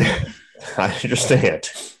 Mike. I understand.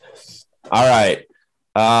 All right.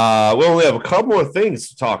 We only have a couple more things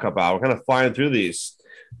to talk about. We're kind of flying through these.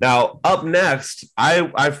 Now, up next,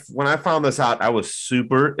 when I found this out, I was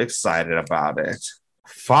super excited about it.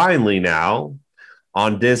 Finally now,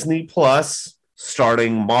 on Disney Plus,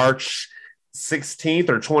 starting March 16th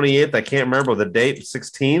or 28th, I can't remember the date,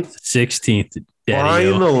 16th. 16th.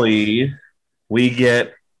 Finally, we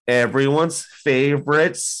get everyone's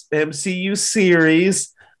favorite MCU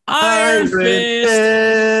series, Iron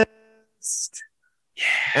Fist. Yeah.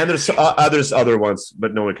 And there's other ones,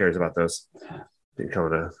 but no one cares about those.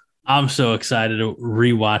 I'm so excited to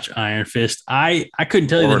rewatch Iron Fist. I couldn't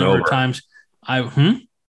tell you the number of times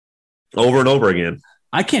over and over again.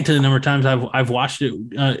 I can't tell you the number of times I've watched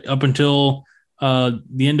it up until the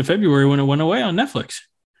end of February when it went away on Netflix.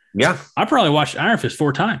 Yeah, I probably watched Iron Fist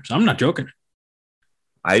 4 times. I'm not joking.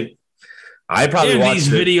 I probably watched these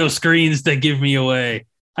video screens that give me away.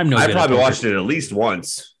 I probably watched it at least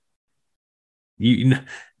once.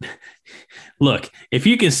 Look, if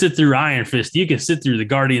you can sit through Iron Fist, you can sit through the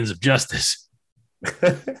Guardians of Justice.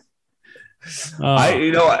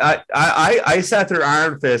 I sat through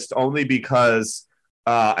Iron Fist only because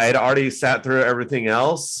I had already sat through everything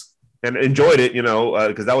else and enjoyed it,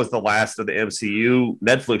 because that was the last of the MCU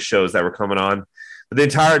Netflix shows that were coming on. But the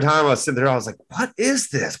entire time I was sitting there, I was like, what is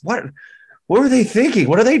this? What were they thinking?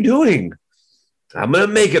 What are they doing? I'm going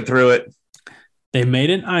to make it through it. They made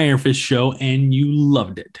an Iron Fist show and you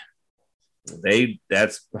loved it.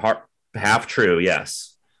 That's half true.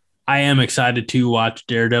 Yes. I am excited to watch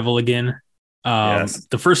Daredevil again. Yes.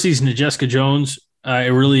 The first season of Jessica Jones, I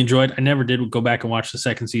really enjoyed. I never did go back and watch the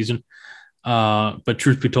second season. But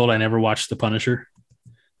truth be told, I never watched The Punisher.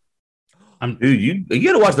 Dude, you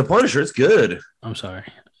got to watch The Punisher. It's good. I'm sorry.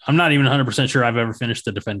 I'm not even 100% sure I've ever finished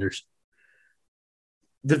The Defenders.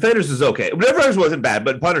 Defenders is okay. Defenders wasn't bad,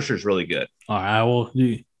 but Punisher's really good. All right, I will.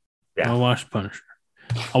 Yeah. I'll watch The Punisher.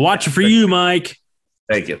 I'll watch it for you, Mike.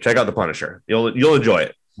 Thank you. Check out The Punisher. You'll enjoy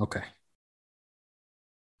it. Okay.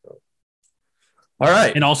 All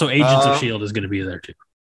right. And also Agents of S.H.I.E.L.D. is going to be there too.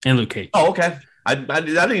 And Luke Cage. Oh, okay. I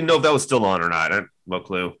didn't even know if that was still on or not. I have no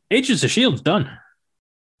clue. Agents of S.H.I.E.L.D.'s done.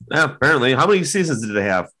 Yeah, apparently. How many seasons did they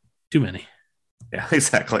have? Too many. Yeah,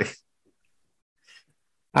 exactly.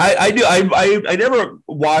 I never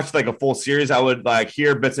watched like a full series. I would like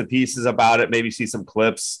hear bits and pieces about it, maybe see some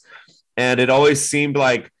clips. And it always seemed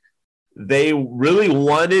like they really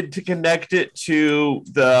wanted to connect it to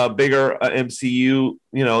the bigger MCU,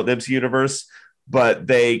 the MCU universe, but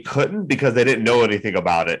they couldn't because they didn't know anything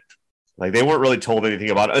about it. Like they weren't really told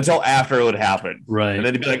anything about it until after it would happen. Right. And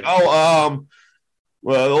then they'd be like, well,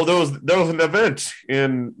 there was an event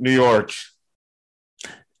in New York.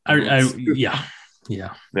 Yeah.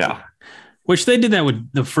 Which they did that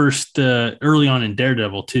with the first early on in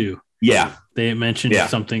Daredevil too. Yeah. They mentioned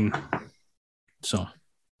something. So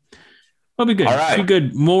it'll be good. All right. Be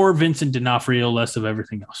good. More Vincent D'Onofrio, less of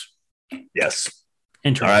everything else. Yes.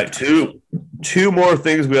 All right. Two more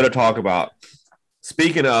things we got to talk about.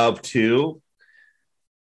 Speaking of two,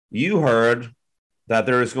 you heard that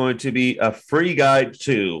there is going to be a free guide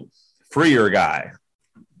to Freer Guy.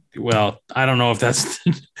 Well, I don't know if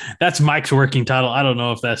that's Mike's working title. I don't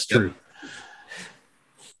know if that's true.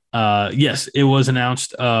 Yep. Yes, it was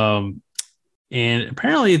announced. And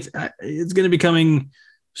apparently it's going to be coming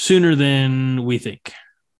sooner than we think.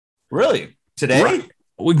 Really? Today? Right.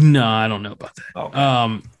 No, I don't know about that.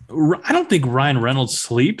 Okay. I don't think Ryan Reynolds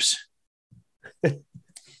sleeps.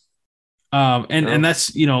 And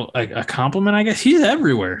that's, a compliment, I guess. He's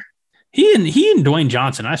everywhere. He and Dwayne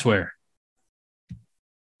Johnson, I swear.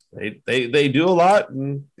 They do a lot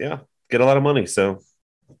and get a lot of money. So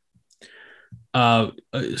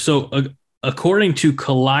according to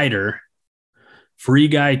Collider, Free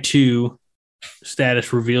Guy 2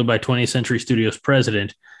 status revealed by 20th Century Studios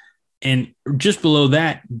president. And just below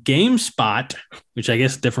that, GameSpot, which I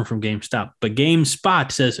guess is different from GameStop, but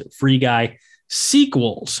GameSpot says Free Guy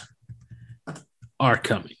sequels are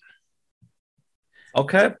coming.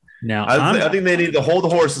 Okay. Now, I think they need to hold the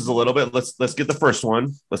horses a little bit. Let's get the first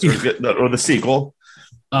one. Let's get the sequel.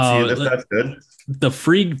 See if that's good. The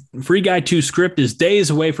Free Guy 2 script is days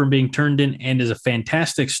away from being turned in and is a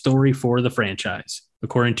fantastic story for the franchise,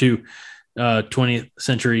 according to 20th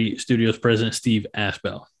Century Studios president Steve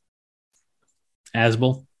Asbell.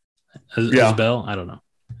 Asbell? Asbell? I don't know.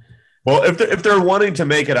 Well, if they're wanting to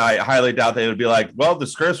make it, I highly doubt they would be like, well, the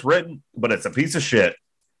script's written, but it's a piece of shit.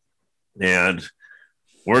 And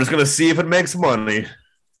we're just going to see if it makes money.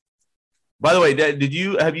 By the way,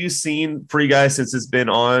 have you seen Free Guy since it's been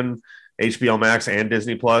on HBO Max and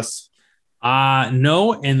Disney Plus?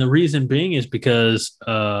 No, and the reason being is because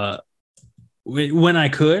when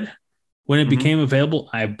it became available,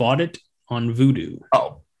 I bought it on Vudu.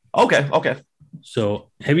 Oh, okay. So,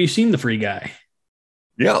 have you seen The Free Guy?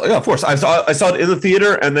 Yeah, of course. I saw it in the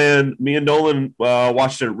theater, and then me and Nolan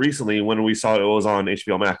watched it recently when we saw it was on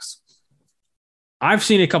HBO Max. I've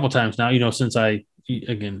seen it a couple times now, since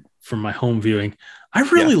from my home viewing. I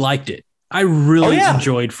really liked it. I really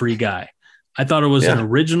enjoyed Free Guy. I thought it was an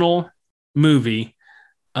original movie.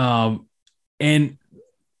 And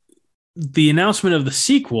the announcement of the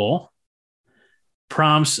sequel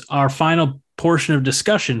prompts our final portion of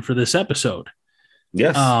discussion for this episode.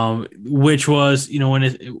 Yes. Which was,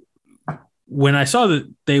 when I saw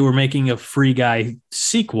that they were making a Free Guy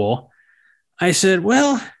sequel, I said,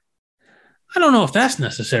 well, I don't know if that's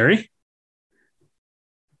necessary.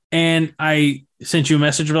 And I sent you a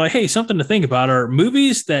message like, hey, something to think about are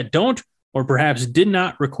movies that don't or perhaps did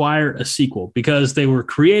not require a sequel because they were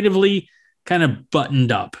creatively kind of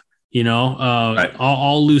buttoned up, right.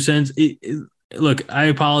 all loose ends. Look, I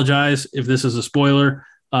apologize if this is a spoiler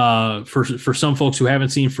for some folks who haven't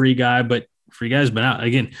seen Free Guy, but Free Guy's been out.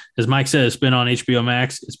 Again, as Mike said, it's been on HBO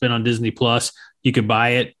Max. It's been on Disney Plus. You could buy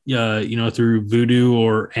it, through Vudu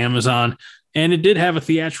or Amazon, and it did have a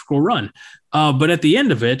theatrical run. But at the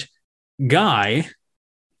end of it, Guy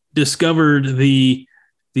discovered the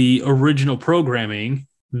original programming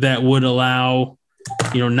that would allow,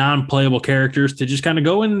 non-playable characters to just kind of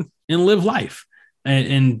go and live life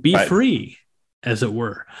and be free, as it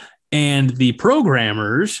were. And the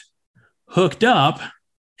programmers hooked up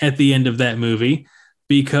at the end of that movie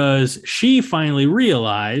because she finally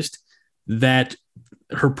realized that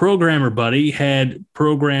her programmer buddy had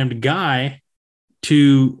programmed Guy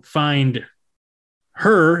to find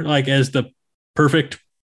her as the perfect,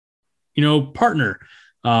 partner.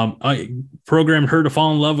 I programmed her to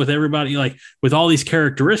fall in love with everybody, with all these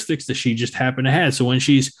characteristics that she just happened to have. So when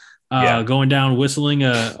she's going down whistling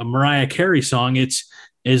a Mariah Carey song, it's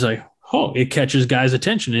like, oh, it catches Guy's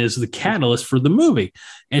attention. It is the catalyst for the movie.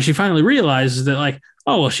 And she finally realizes that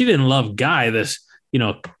she didn't love Guy, this,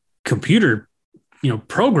 computer,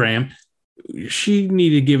 program. She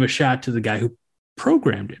needed to give a shot to the guy who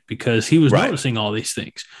programmed it because he was noticing all these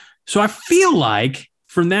things. So I feel like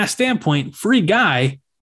from that standpoint, Free Guy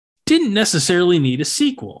didn't necessarily need a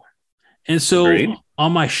sequel. And so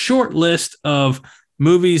on my short list of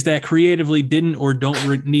movies that creatively didn't or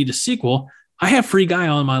don't need a sequel, I have Free Guy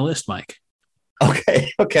on my list, Mike.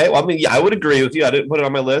 Okay. Well, I would agree with you. I didn't put it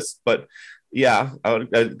on my list, but yeah, I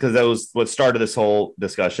would, because that was what started this whole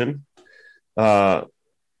discussion. Tell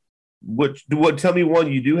me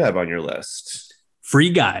one you do have on your list.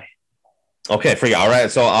 Free Guy. Okay, Free Guy. All right,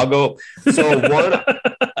 so I'll go. So one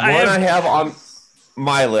I have on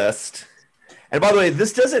my list. And by the way,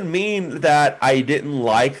 this doesn't mean that I didn't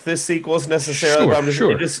like the sequels necessarily.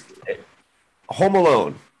 Sure. Home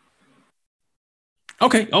Alone.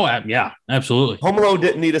 Okay. Oh, yeah, absolutely. Home Alone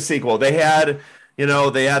didn't need a sequel. They had,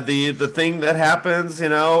 the thing that happens,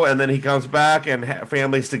 and then he comes back and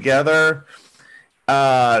families together.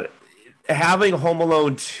 Having Home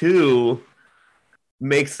Alone 2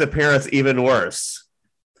 makes the parents even worse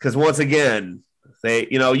because once again, they,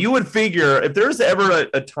 you would figure if there's ever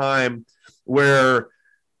a time where,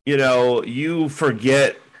 you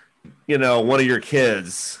forget, one of your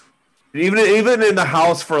kids, even in the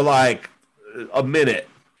house for a minute,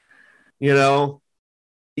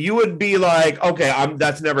 you would be like, okay,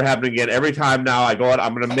 that's never happening again. Every time now I go out,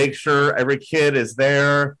 I'm going to make sure every kid is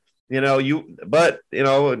there,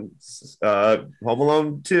 Home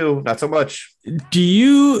Alone 2, not so much. Do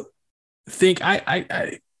you think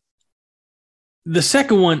the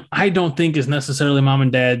second one, I don't think is necessarily mom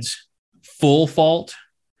and dad's full fault.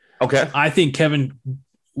 Okay. I think Kevin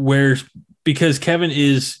because Kevin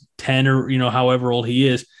is 10 or, however old he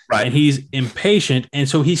is, right, and he's impatient. And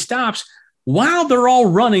so he stops while they're all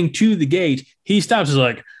running to the gate. He stops, is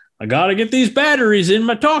like, I got to get these batteries in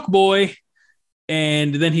my talk boy.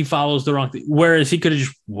 And then he follows the wrong thing. Whereas he could have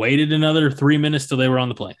just waited another 3 minutes till they were on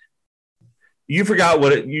the plane. you forgot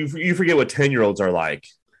you forget what 10-year-olds are like.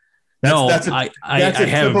 I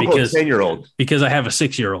have because 10-year-old because I have a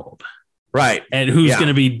 6-year-old, right? And who's going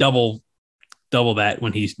to be double that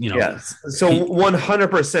when he's yes. So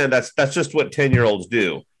 100%. That's just what 10-year-olds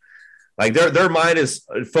do. Like their mind is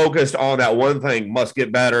focused on that one thing: must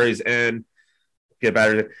get batteries and get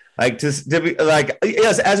batteries. Like to be like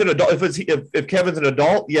yes, as an adult, if Kevin's an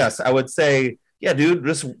adult, yes, I would say yeah, dude,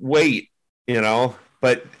 just wait,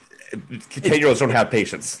 But 10-year-olds don't have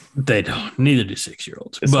patience. They don't. Neither do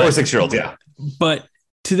 6-year-olds. Or 6-year-olds, yeah. But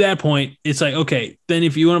to that point, it's like, okay, then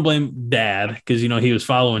if you want to blame Dad, because he was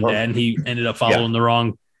following Dad and he ended up following the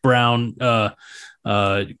wrong brown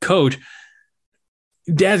coat,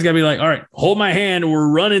 Dad's got to be like, all right, hold my hand. We're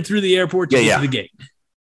running through the airport to get to the gate.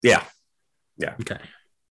 Yeah. Okay.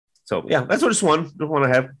 So that's what just one I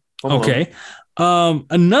have. Okay.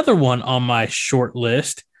 Another one on my short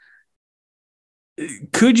list.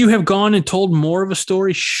 Could you have gone and told more of a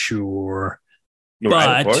story? Sure.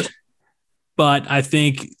 But I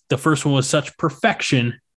think the first one was such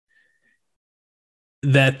perfection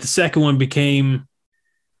that the second one became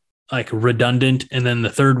like redundant. And then the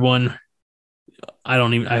third one, I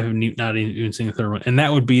have not even seen the third one. And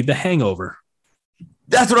that would be The Hangover.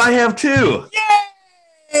 That's what I have too.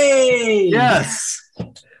 Yay! Yes.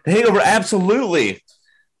 The Hangover, absolutely.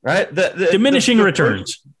 Right? The diminishing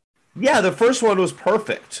returns. The first one was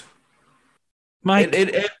perfect. Mike,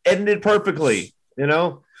 it ended perfectly.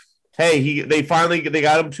 Hey, they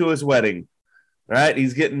got him to his wedding. Right?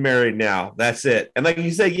 He's getting married now. That's it. And like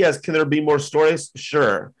you said, yes, can there be more stories?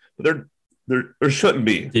 Sure, but there shouldn't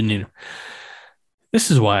be. Didn't you? This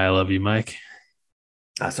is why I love you, Mike.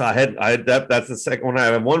 So that's the second one. I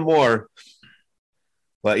have one more.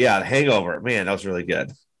 But yeah, The Hangover, man, that was really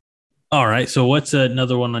good. All right. So what's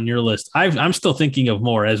another one on your list? I'm still thinking of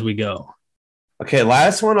more as we go. Okay,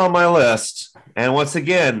 last one on my list. And once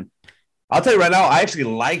again, I'll tell you right now, I actually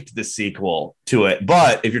liked the sequel to it.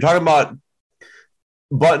 But if you're talking about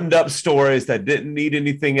buttoned up stories that didn't need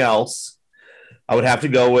anything else, I would have to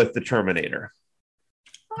go with The Terminator.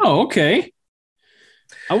 Oh, okay.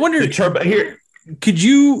 I wonder here. Could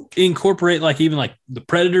you incorporate even the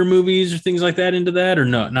Predator movies or things like that into that, or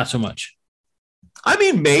no, not so much? I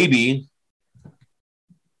mean, maybe.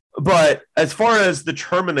 But as far as The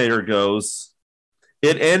Terminator goes,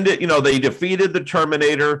 it ended, they defeated the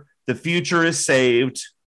Terminator. The future is saved,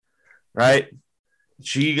 right?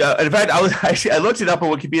 In fact, I looked it up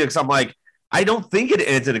on Wikipedia because I'm like, I don't think it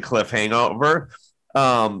ends in a cliffhanger.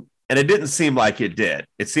 And it didn't seem like it did.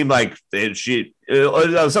 It seemed like it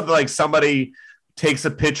was something like somebody takes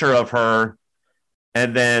a picture of her,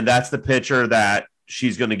 and then that's the picture that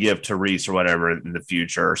she's going to give to Reese or whatever in the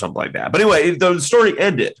future or something like that. But anyway, the story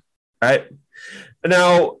ended, right?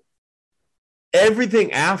 Now,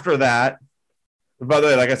 everything after that, by the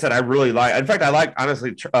way, like I said, I really like, in fact, I like,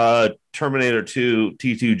 honestly, Terminator 2,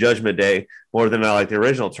 T2 Judgment Day more than I like the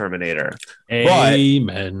original Terminator.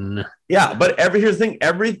 Amen. But here's the thing,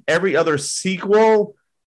 every other sequel,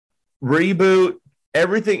 reboot,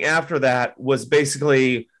 everything after that was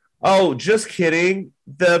basically, oh, just kidding.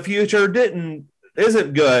 The future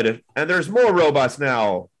isn't good. And there's more robots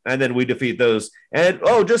now. And then we defeat those. And,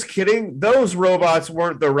 oh, just kidding. Those robots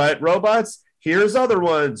weren't the right robots. Here's other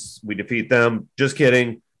ones. We defeat them. Just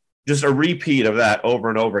kidding. Just a repeat of that over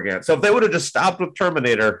and over again. So if they would have just stopped with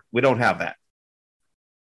Terminator, we don't have that.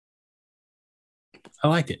 I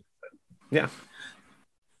like it. Yeah.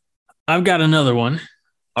 I've got another one.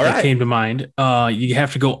 All right. That came to mind. You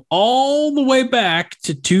have to go all the way back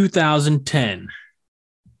to 2010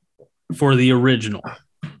 for the original.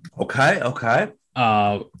 Okay.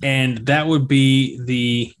 And that would be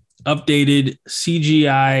the updated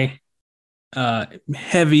CGI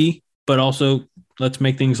heavy, but also let's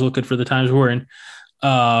make things look good for the times we're in.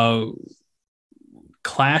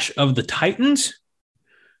 Clash of the Titans.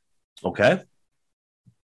 Okay.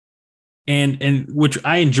 And which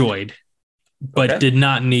I enjoyed, but did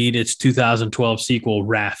not need its 2012 sequel,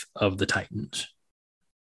 Wrath of the Titans.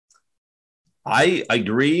 I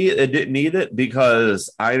agree it didn't need it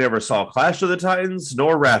because I never saw Clash of the Titans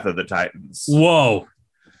nor Wrath of the Titans. Whoa.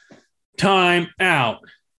 Time out.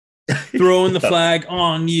 Throwing the flag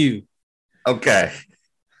on you. Okay.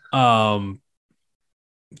 Are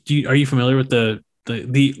you familiar with the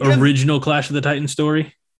original Clash of the Titans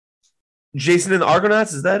story? Jason and the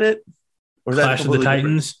Argonauts, is that it? Or is Clash of the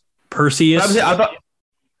Titans? Different? Perseus? I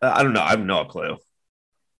don't know. I have no clue.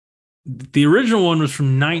 The original one was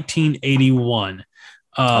from 1981.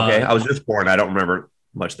 Okay, I was just born. I don't remember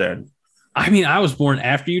much then. I mean, I was born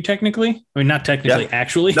after you technically. I mean, not technically,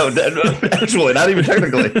 actually. No, actually, not even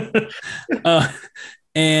technically.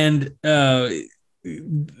 And I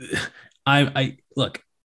look,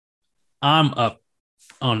 I'm up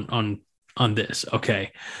on this.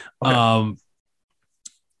 Okay.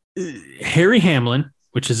 Harry Hamlin,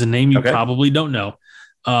 which is a name you probably don't know,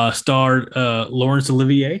 starred Laurence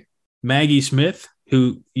Olivier, Maggie Smith,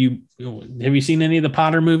 who have you seen any of the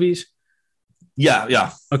Potter movies?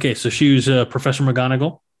 Yeah. Okay, so she was Professor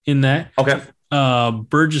McGonagall in that. Okay.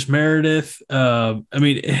 Burgess Meredith. I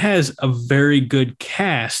mean, it has a very good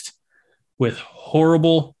cast with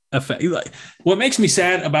horrible effect. Like, what makes me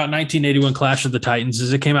sad about 1981 Clash of the Titans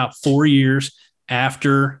is it came out 4 years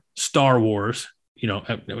after Star Wars.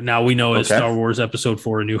 Now we know as Star Wars Episode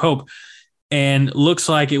 4: A New Hope, and looks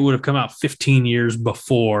like it would have come out 15 years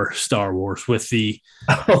before Star Wars with the.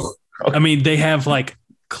 I mean, they have like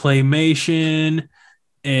claymation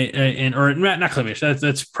and or not claymation.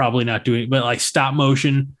 That's probably not doing it, but like stop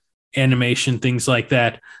motion animation, things like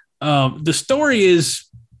that. The story is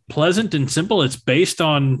pleasant and simple. It's based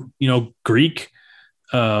on Greek,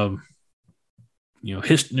 Greek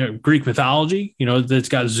mythology. That's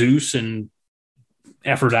got Zeus and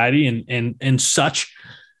Aphrodite and such,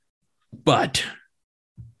 but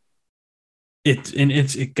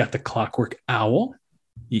it got the Clockwork Owl.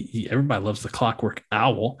 Everybody loves the Clockwork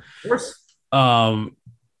Owl. Of course.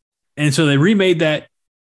 And so they remade that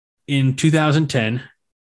in 2010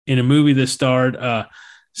 in a movie that starred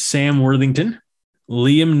Sam Worthington,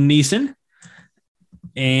 Liam Neeson,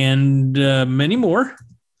 and many more.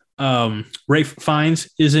 Ralph Fiennes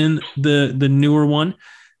is in the newer one.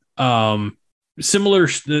 Similar,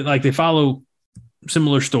 like they follow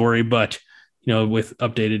similar story, but with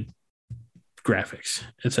updated graphics,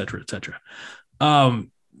 etc., etc.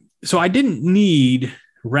 So I didn't need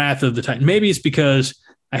Wrath of the Titan. Maybe it's because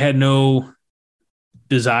I had no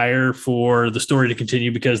desire for the story to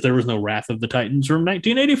continue because there was no Wrath of the Titans from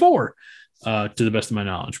 1984, to the best of my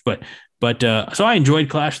knowledge. But so I enjoyed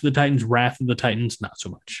Clash of the Titans. Wrath of the Titans, not so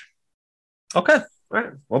much. Okay, all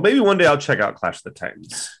right. Well, maybe one day I'll check out Clash of the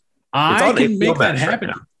Titans. I can make that happen.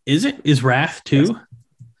 Right, is Wrath too?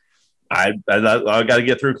 I got to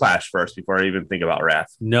get through Clash first before I even think about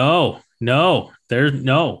Wrath. No.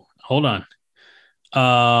 Hold on.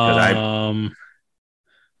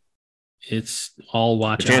 It's all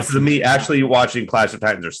watch. The chances of me actually watching Clash of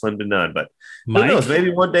Titans are slim to none. But who knows?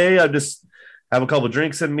 Maybe one day I just have a couple of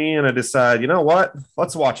drinks in me and I decide, you know what?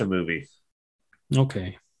 Let's watch a movie.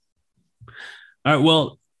 Okay. All right.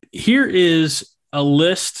 Well, here is a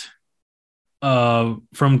list from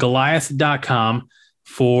Goliath.com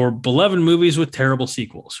for beloved movies with terrible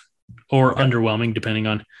sequels or underwhelming, depending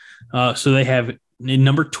on. So they have in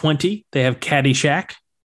number 20, they have Caddyshack,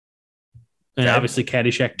 and obviously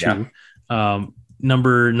Caddyshack 2. Yeah.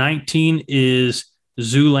 Number 19 is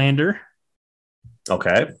Zoolander.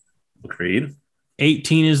 Okay, agreed.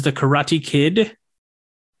 18 is The Karate Kid.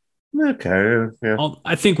 Okay, yeah.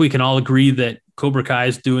 I think we can all agree that Cobra Kai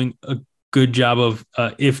is doing a good job of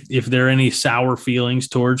if there are any sour feelings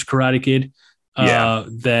towards Karate Kid,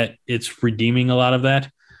 that it's redeeming a lot of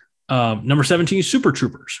that. Number 17 is Super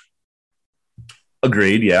Troopers.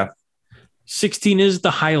 Agreed, yeah. 16 is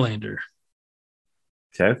The Highlander.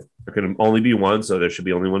 Okay. There can only be one, so there should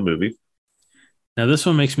be only one movie. Now, this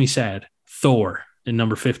one makes me sad. Thor in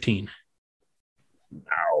number 15.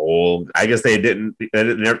 Oh, I guess they didn't.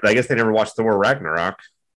 I guess they never watched Thor Ragnarok.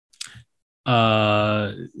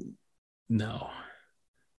 No.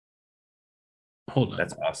 Hold on.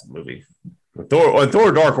 That's an awesome movie.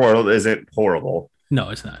 Thor Dark World isn't horrible. No,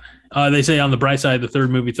 it's not. They say on the bright side, the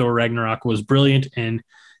third movie, Thor Ragnarok, was brilliant and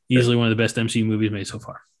easily one of the best MCU movies made so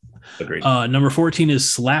far. Agreed. Number 14 is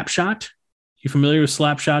Slapshot. You familiar with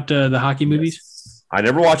Slapshot, the hockey movies? I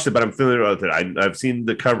never watched it, but I'm familiar with it. I've seen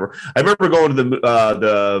the cover. I remember going to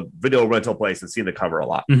the video rental place and seeing the cover a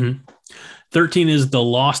lot. Mm-hmm. 13 is The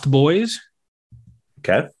Lost Boys.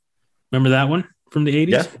 Okay. Remember that one from the 80s?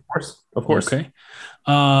 Yeah, of course. Okay.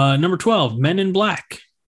 Number 12, Men in Black.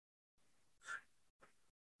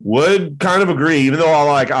 Would kind of agree, even though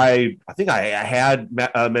I think I had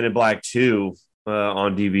Men in Black 2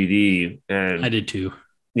 on DVD, and I did too.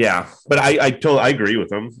 Yeah, but I agree with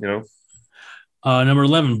them. Number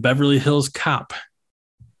 11, Beverly Hills Cop.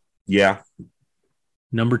 Yeah.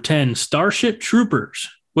 Number 10, Starship Troopers,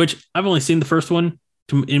 which I've only seen the first one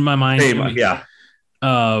in my mind. Same, yeah.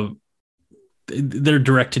 They're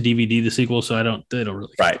direct to DVD, the sequel, so they don't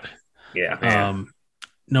really. Right. Yeah.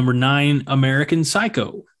 Number 9, American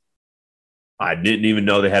Psycho. I didn't even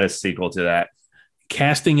know they had a sequel to that.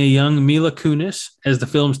 Casting a young Mila Kunis as the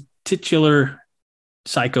film's titular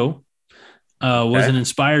Psycho was an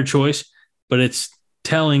inspired choice, but it's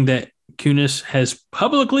telling that Kunis has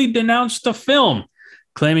publicly denounced the film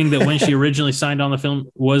claiming that when she originally signed on, the film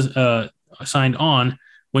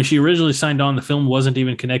wasn't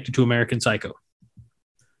even connected to American Psycho.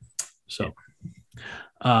 So,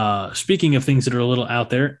 speaking of things that are a little out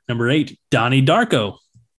there, number 8, Donnie Darko.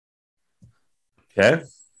 Okay.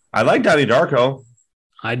 I like Donnie Darko.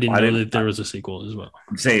 I didn't know that there was a sequel as well.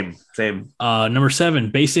 Same. Number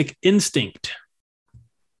 7, Basic Instinct.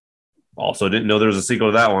 Also didn't know there was a sequel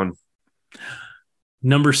to that one.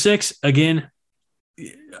 Number 6, again,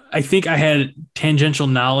 I think I had tangential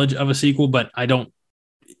knowledge of a sequel, but I don't.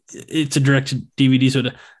 It's a direct DVD, so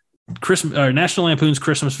National Lampoon's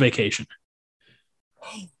Christmas Vacation.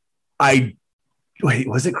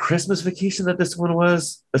 Was it Christmas Vacation that this one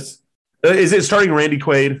was? Is it starring Randy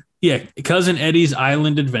Quaid? Yeah, Cousin Eddie's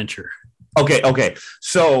Island Adventure. Okay.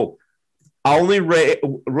 So, only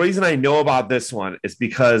reason I know about this one is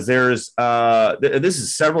because there's this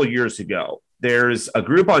is several years ago. There's a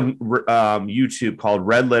group on YouTube called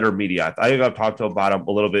Red Letter Media. I think I've talked about them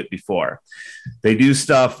a little bit before. They do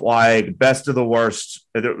stuff like Best of the Worst.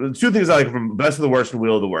 There are 2 things I like from Best of the Worst and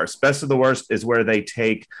Wheel of the Worst. Best of the Worst is where they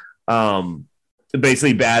take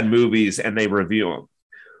basically bad movies and they review them.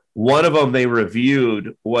 One of them they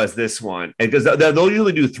reviewed was this one, because they'll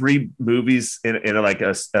usually do 3 movies in like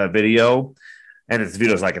a video, and this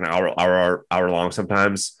video is like an hour long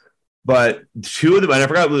sometimes. But 2 of them, and I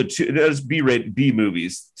forgot what it was B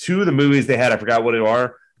movies. 2 of the movies they had, I forgot what they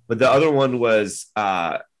are, but the other one was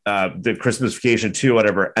the Christmas Vacation 2,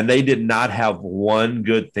 whatever, and they did not have one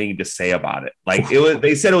good thing to say about it. Like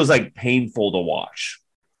they said it was like painful to watch,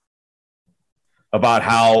 about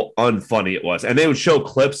how unfunny it was. And they would show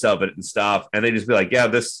clips of it and stuff, and they'd just be like, yeah,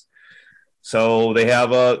 this. So they have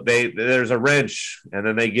there's a wrench, and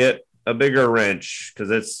then they get a bigger wrench because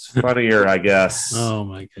it's funnier, I guess. Oh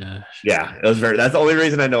my gosh. Yeah, it was that's the only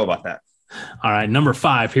reason I know about that. All right, number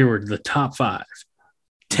 5. Here were the top 5.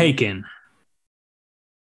 Taken.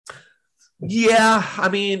 Yeah, I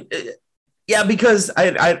mean, yeah, because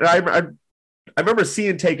I remember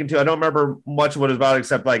seeing Taken too. I don't remember much of what it's about,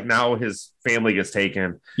 except like now his family gets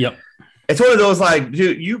taken. Yep. It's one of those like,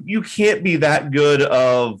 dude, you can't be that good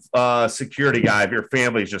of a security guy if your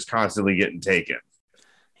family's just constantly getting taken.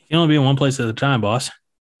 You can only be in one place at a time, boss.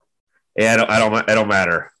 Yeah, I don't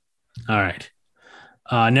matter. All right.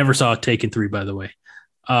 I never saw Taken 3, by the way.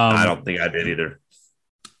 I don't think I did either.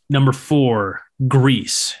 Number 4,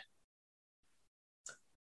 Grease.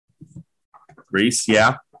 Grease,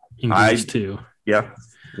 yeah. In Grease 2. Yeah.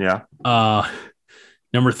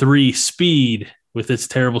 Number 3, Speed, with its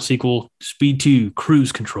terrible sequel, Speed 2,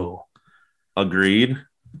 Cruise Control. Agreed.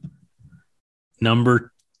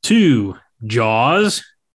 Number 2, Jaws.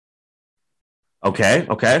 Okay.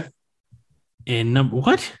 And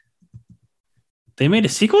what? They made a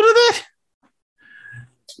sequel to that?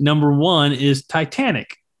 Number 1 is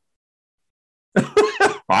Titanic.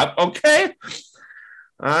 Okay.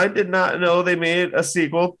 I did not know they made a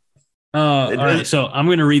sequel. All right, so I'm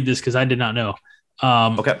going to read this because I did not know.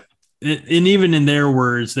 Okay. And even in their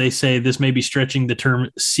words, they say this may be stretching the term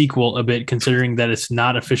sequel a bit, considering that it's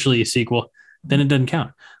not officially a sequel. Then it doesn't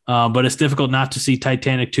count. But it's difficult not to see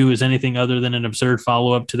Titanic 2 as anything other than an absurd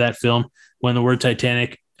follow-up to that film when the word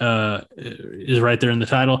Titanic is right there in the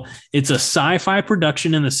title. It's a sci-fi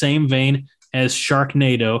production in the same vein as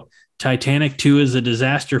Sharknado. Titanic 2 is a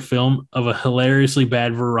disaster film of a hilariously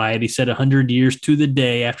bad variety set 100 years to the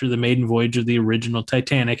day after the maiden voyage of the original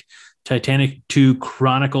Titanic. Titanic 2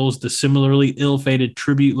 chronicles the similarly ill-fated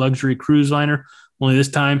tribute luxury cruise liner, only this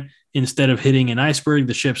time, instead of hitting an iceberg,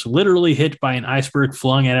 the ship's literally hit by an iceberg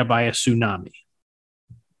flung at it by a tsunami.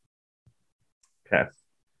 Okay.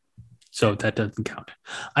 So that doesn't count.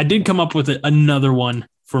 I did come up with another one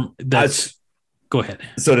from that's. Go ahead.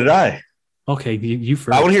 So did I. Okay, you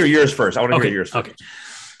first. I want to hear yours first. Hear yours first.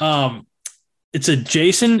 Okay. It's a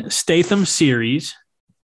Jason Statham series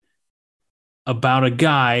about a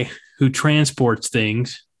guy who transports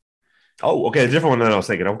things. Oh, okay. A different one than I was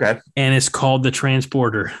thinking. Okay. And it's called The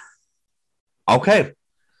Transporter. Okay.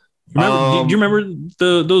 Do you remember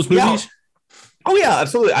those movies? Yeah. Oh, yeah,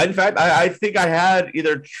 absolutely. In fact, I think I had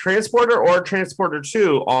either Transporter or Transporter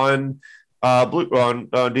 2 on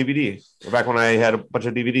DVD back when I had a bunch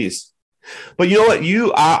of DVDs. But you know what?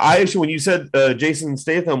 I actually, when you said Jason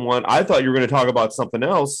Statham one, I thought you were going to talk about something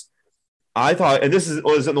else. I thought, and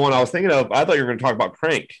wasn't the one I was thinking of. I thought you were going to talk about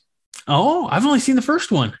Crank. Oh, I've only seen the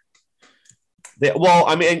first one. They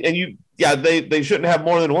shouldn't have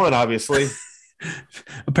more than one, obviously.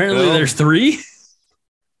 Apparently, there's 3.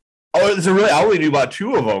 Oh, I only knew about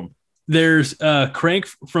 2 of them. There's Crank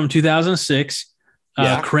from 2006,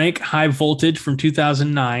 Crank High Voltage from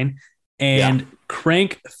 2009, and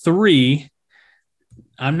Crank 3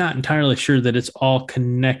 I'm not entirely sure that it's all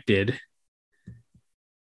connected.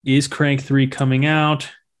 Is Crank 3 coming out?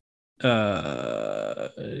 All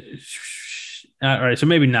right, so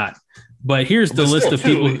maybe not. But here's the list of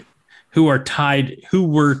people who were tied.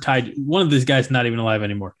 One of these guys not even alive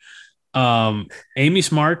anymore. Amy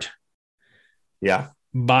Smart. Yeah.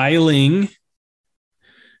 Bai Ling.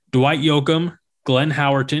 Dwight Yoakam. Glenn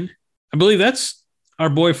Howerton. I believe that's our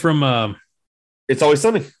boy from It's Always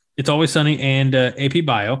Sunny. It's Always Sunny and AP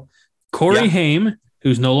Bio. Corey Haim,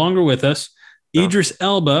 who's no longer with us. No. Idris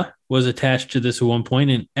Elba was attached to this at one point,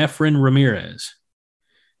 and Efren Ramirez.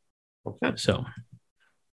 Okay. So.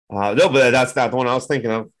 No, but that's not the one I was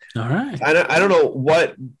thinking of. All right. I don't know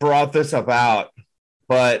what brought this about,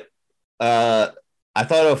 but I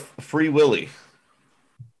thought of Free Willy.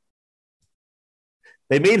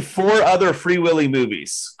 They made 4 other Free Willy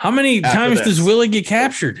movies. How many times does Willie get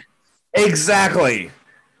captured? Exactly.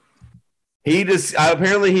 He just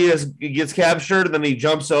gets captured, and then he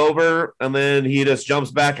jumps over, and then he just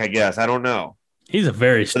jumps back, I guess. I don't know. He's a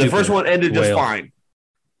very stupid But the first one ended whale. just fine.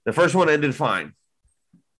 The first one ended fine.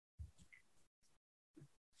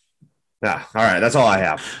 Yeah, all right. That's all I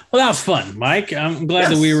have. Well, that was fun, Mike. I'm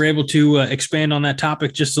glad that we were able to expand on that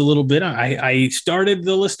topic just a little bit. I started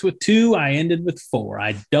the list with 2. I ended with 4.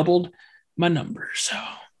 I doubled my numbers. So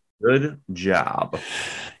good job.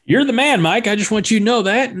 You're the man, Mike. I just want you to know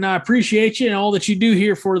that, and I appreciate you and all that you do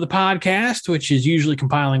here for the podcast, which is usually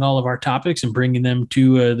compiling all of our topics and bringing them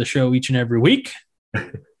to the show each and every week.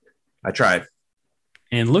 I tried.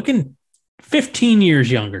 And looking 15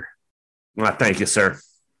 years younger. Well, thank you, sir.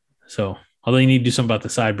 So, although you need to do something about the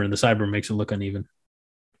sideburn. The sideburn makes it look uneven.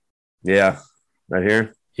 Yeah. Right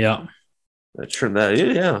here? Yeah. Let's trim that.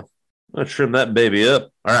 Yeah. Let's trim that baby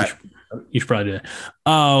up. All right. You should probably do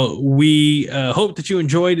that. We hope that you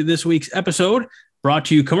enjoyed this week's episode, brought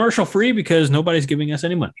to you commercial free because nobody's giving us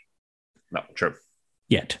any money. No, true.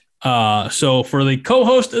 Yet. So for the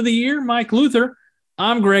co-host of the year, Mike Luther,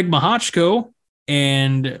 I'm Greg Mahochko,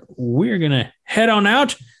 and we're going to head on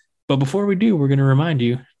out. But before we do, we're going to remind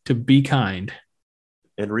you to be kind.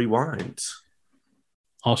 And rewind.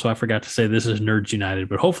 Also, I forgot to say this is Nerds United,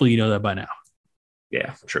 but hopefully you know that by now.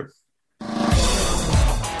 Yeah, true.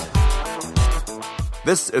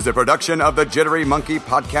 This is a production of the Jittery Monkey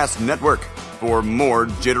Podcast Network. For more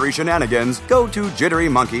jittery shenanigans, go to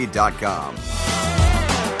jitterymonkey.com.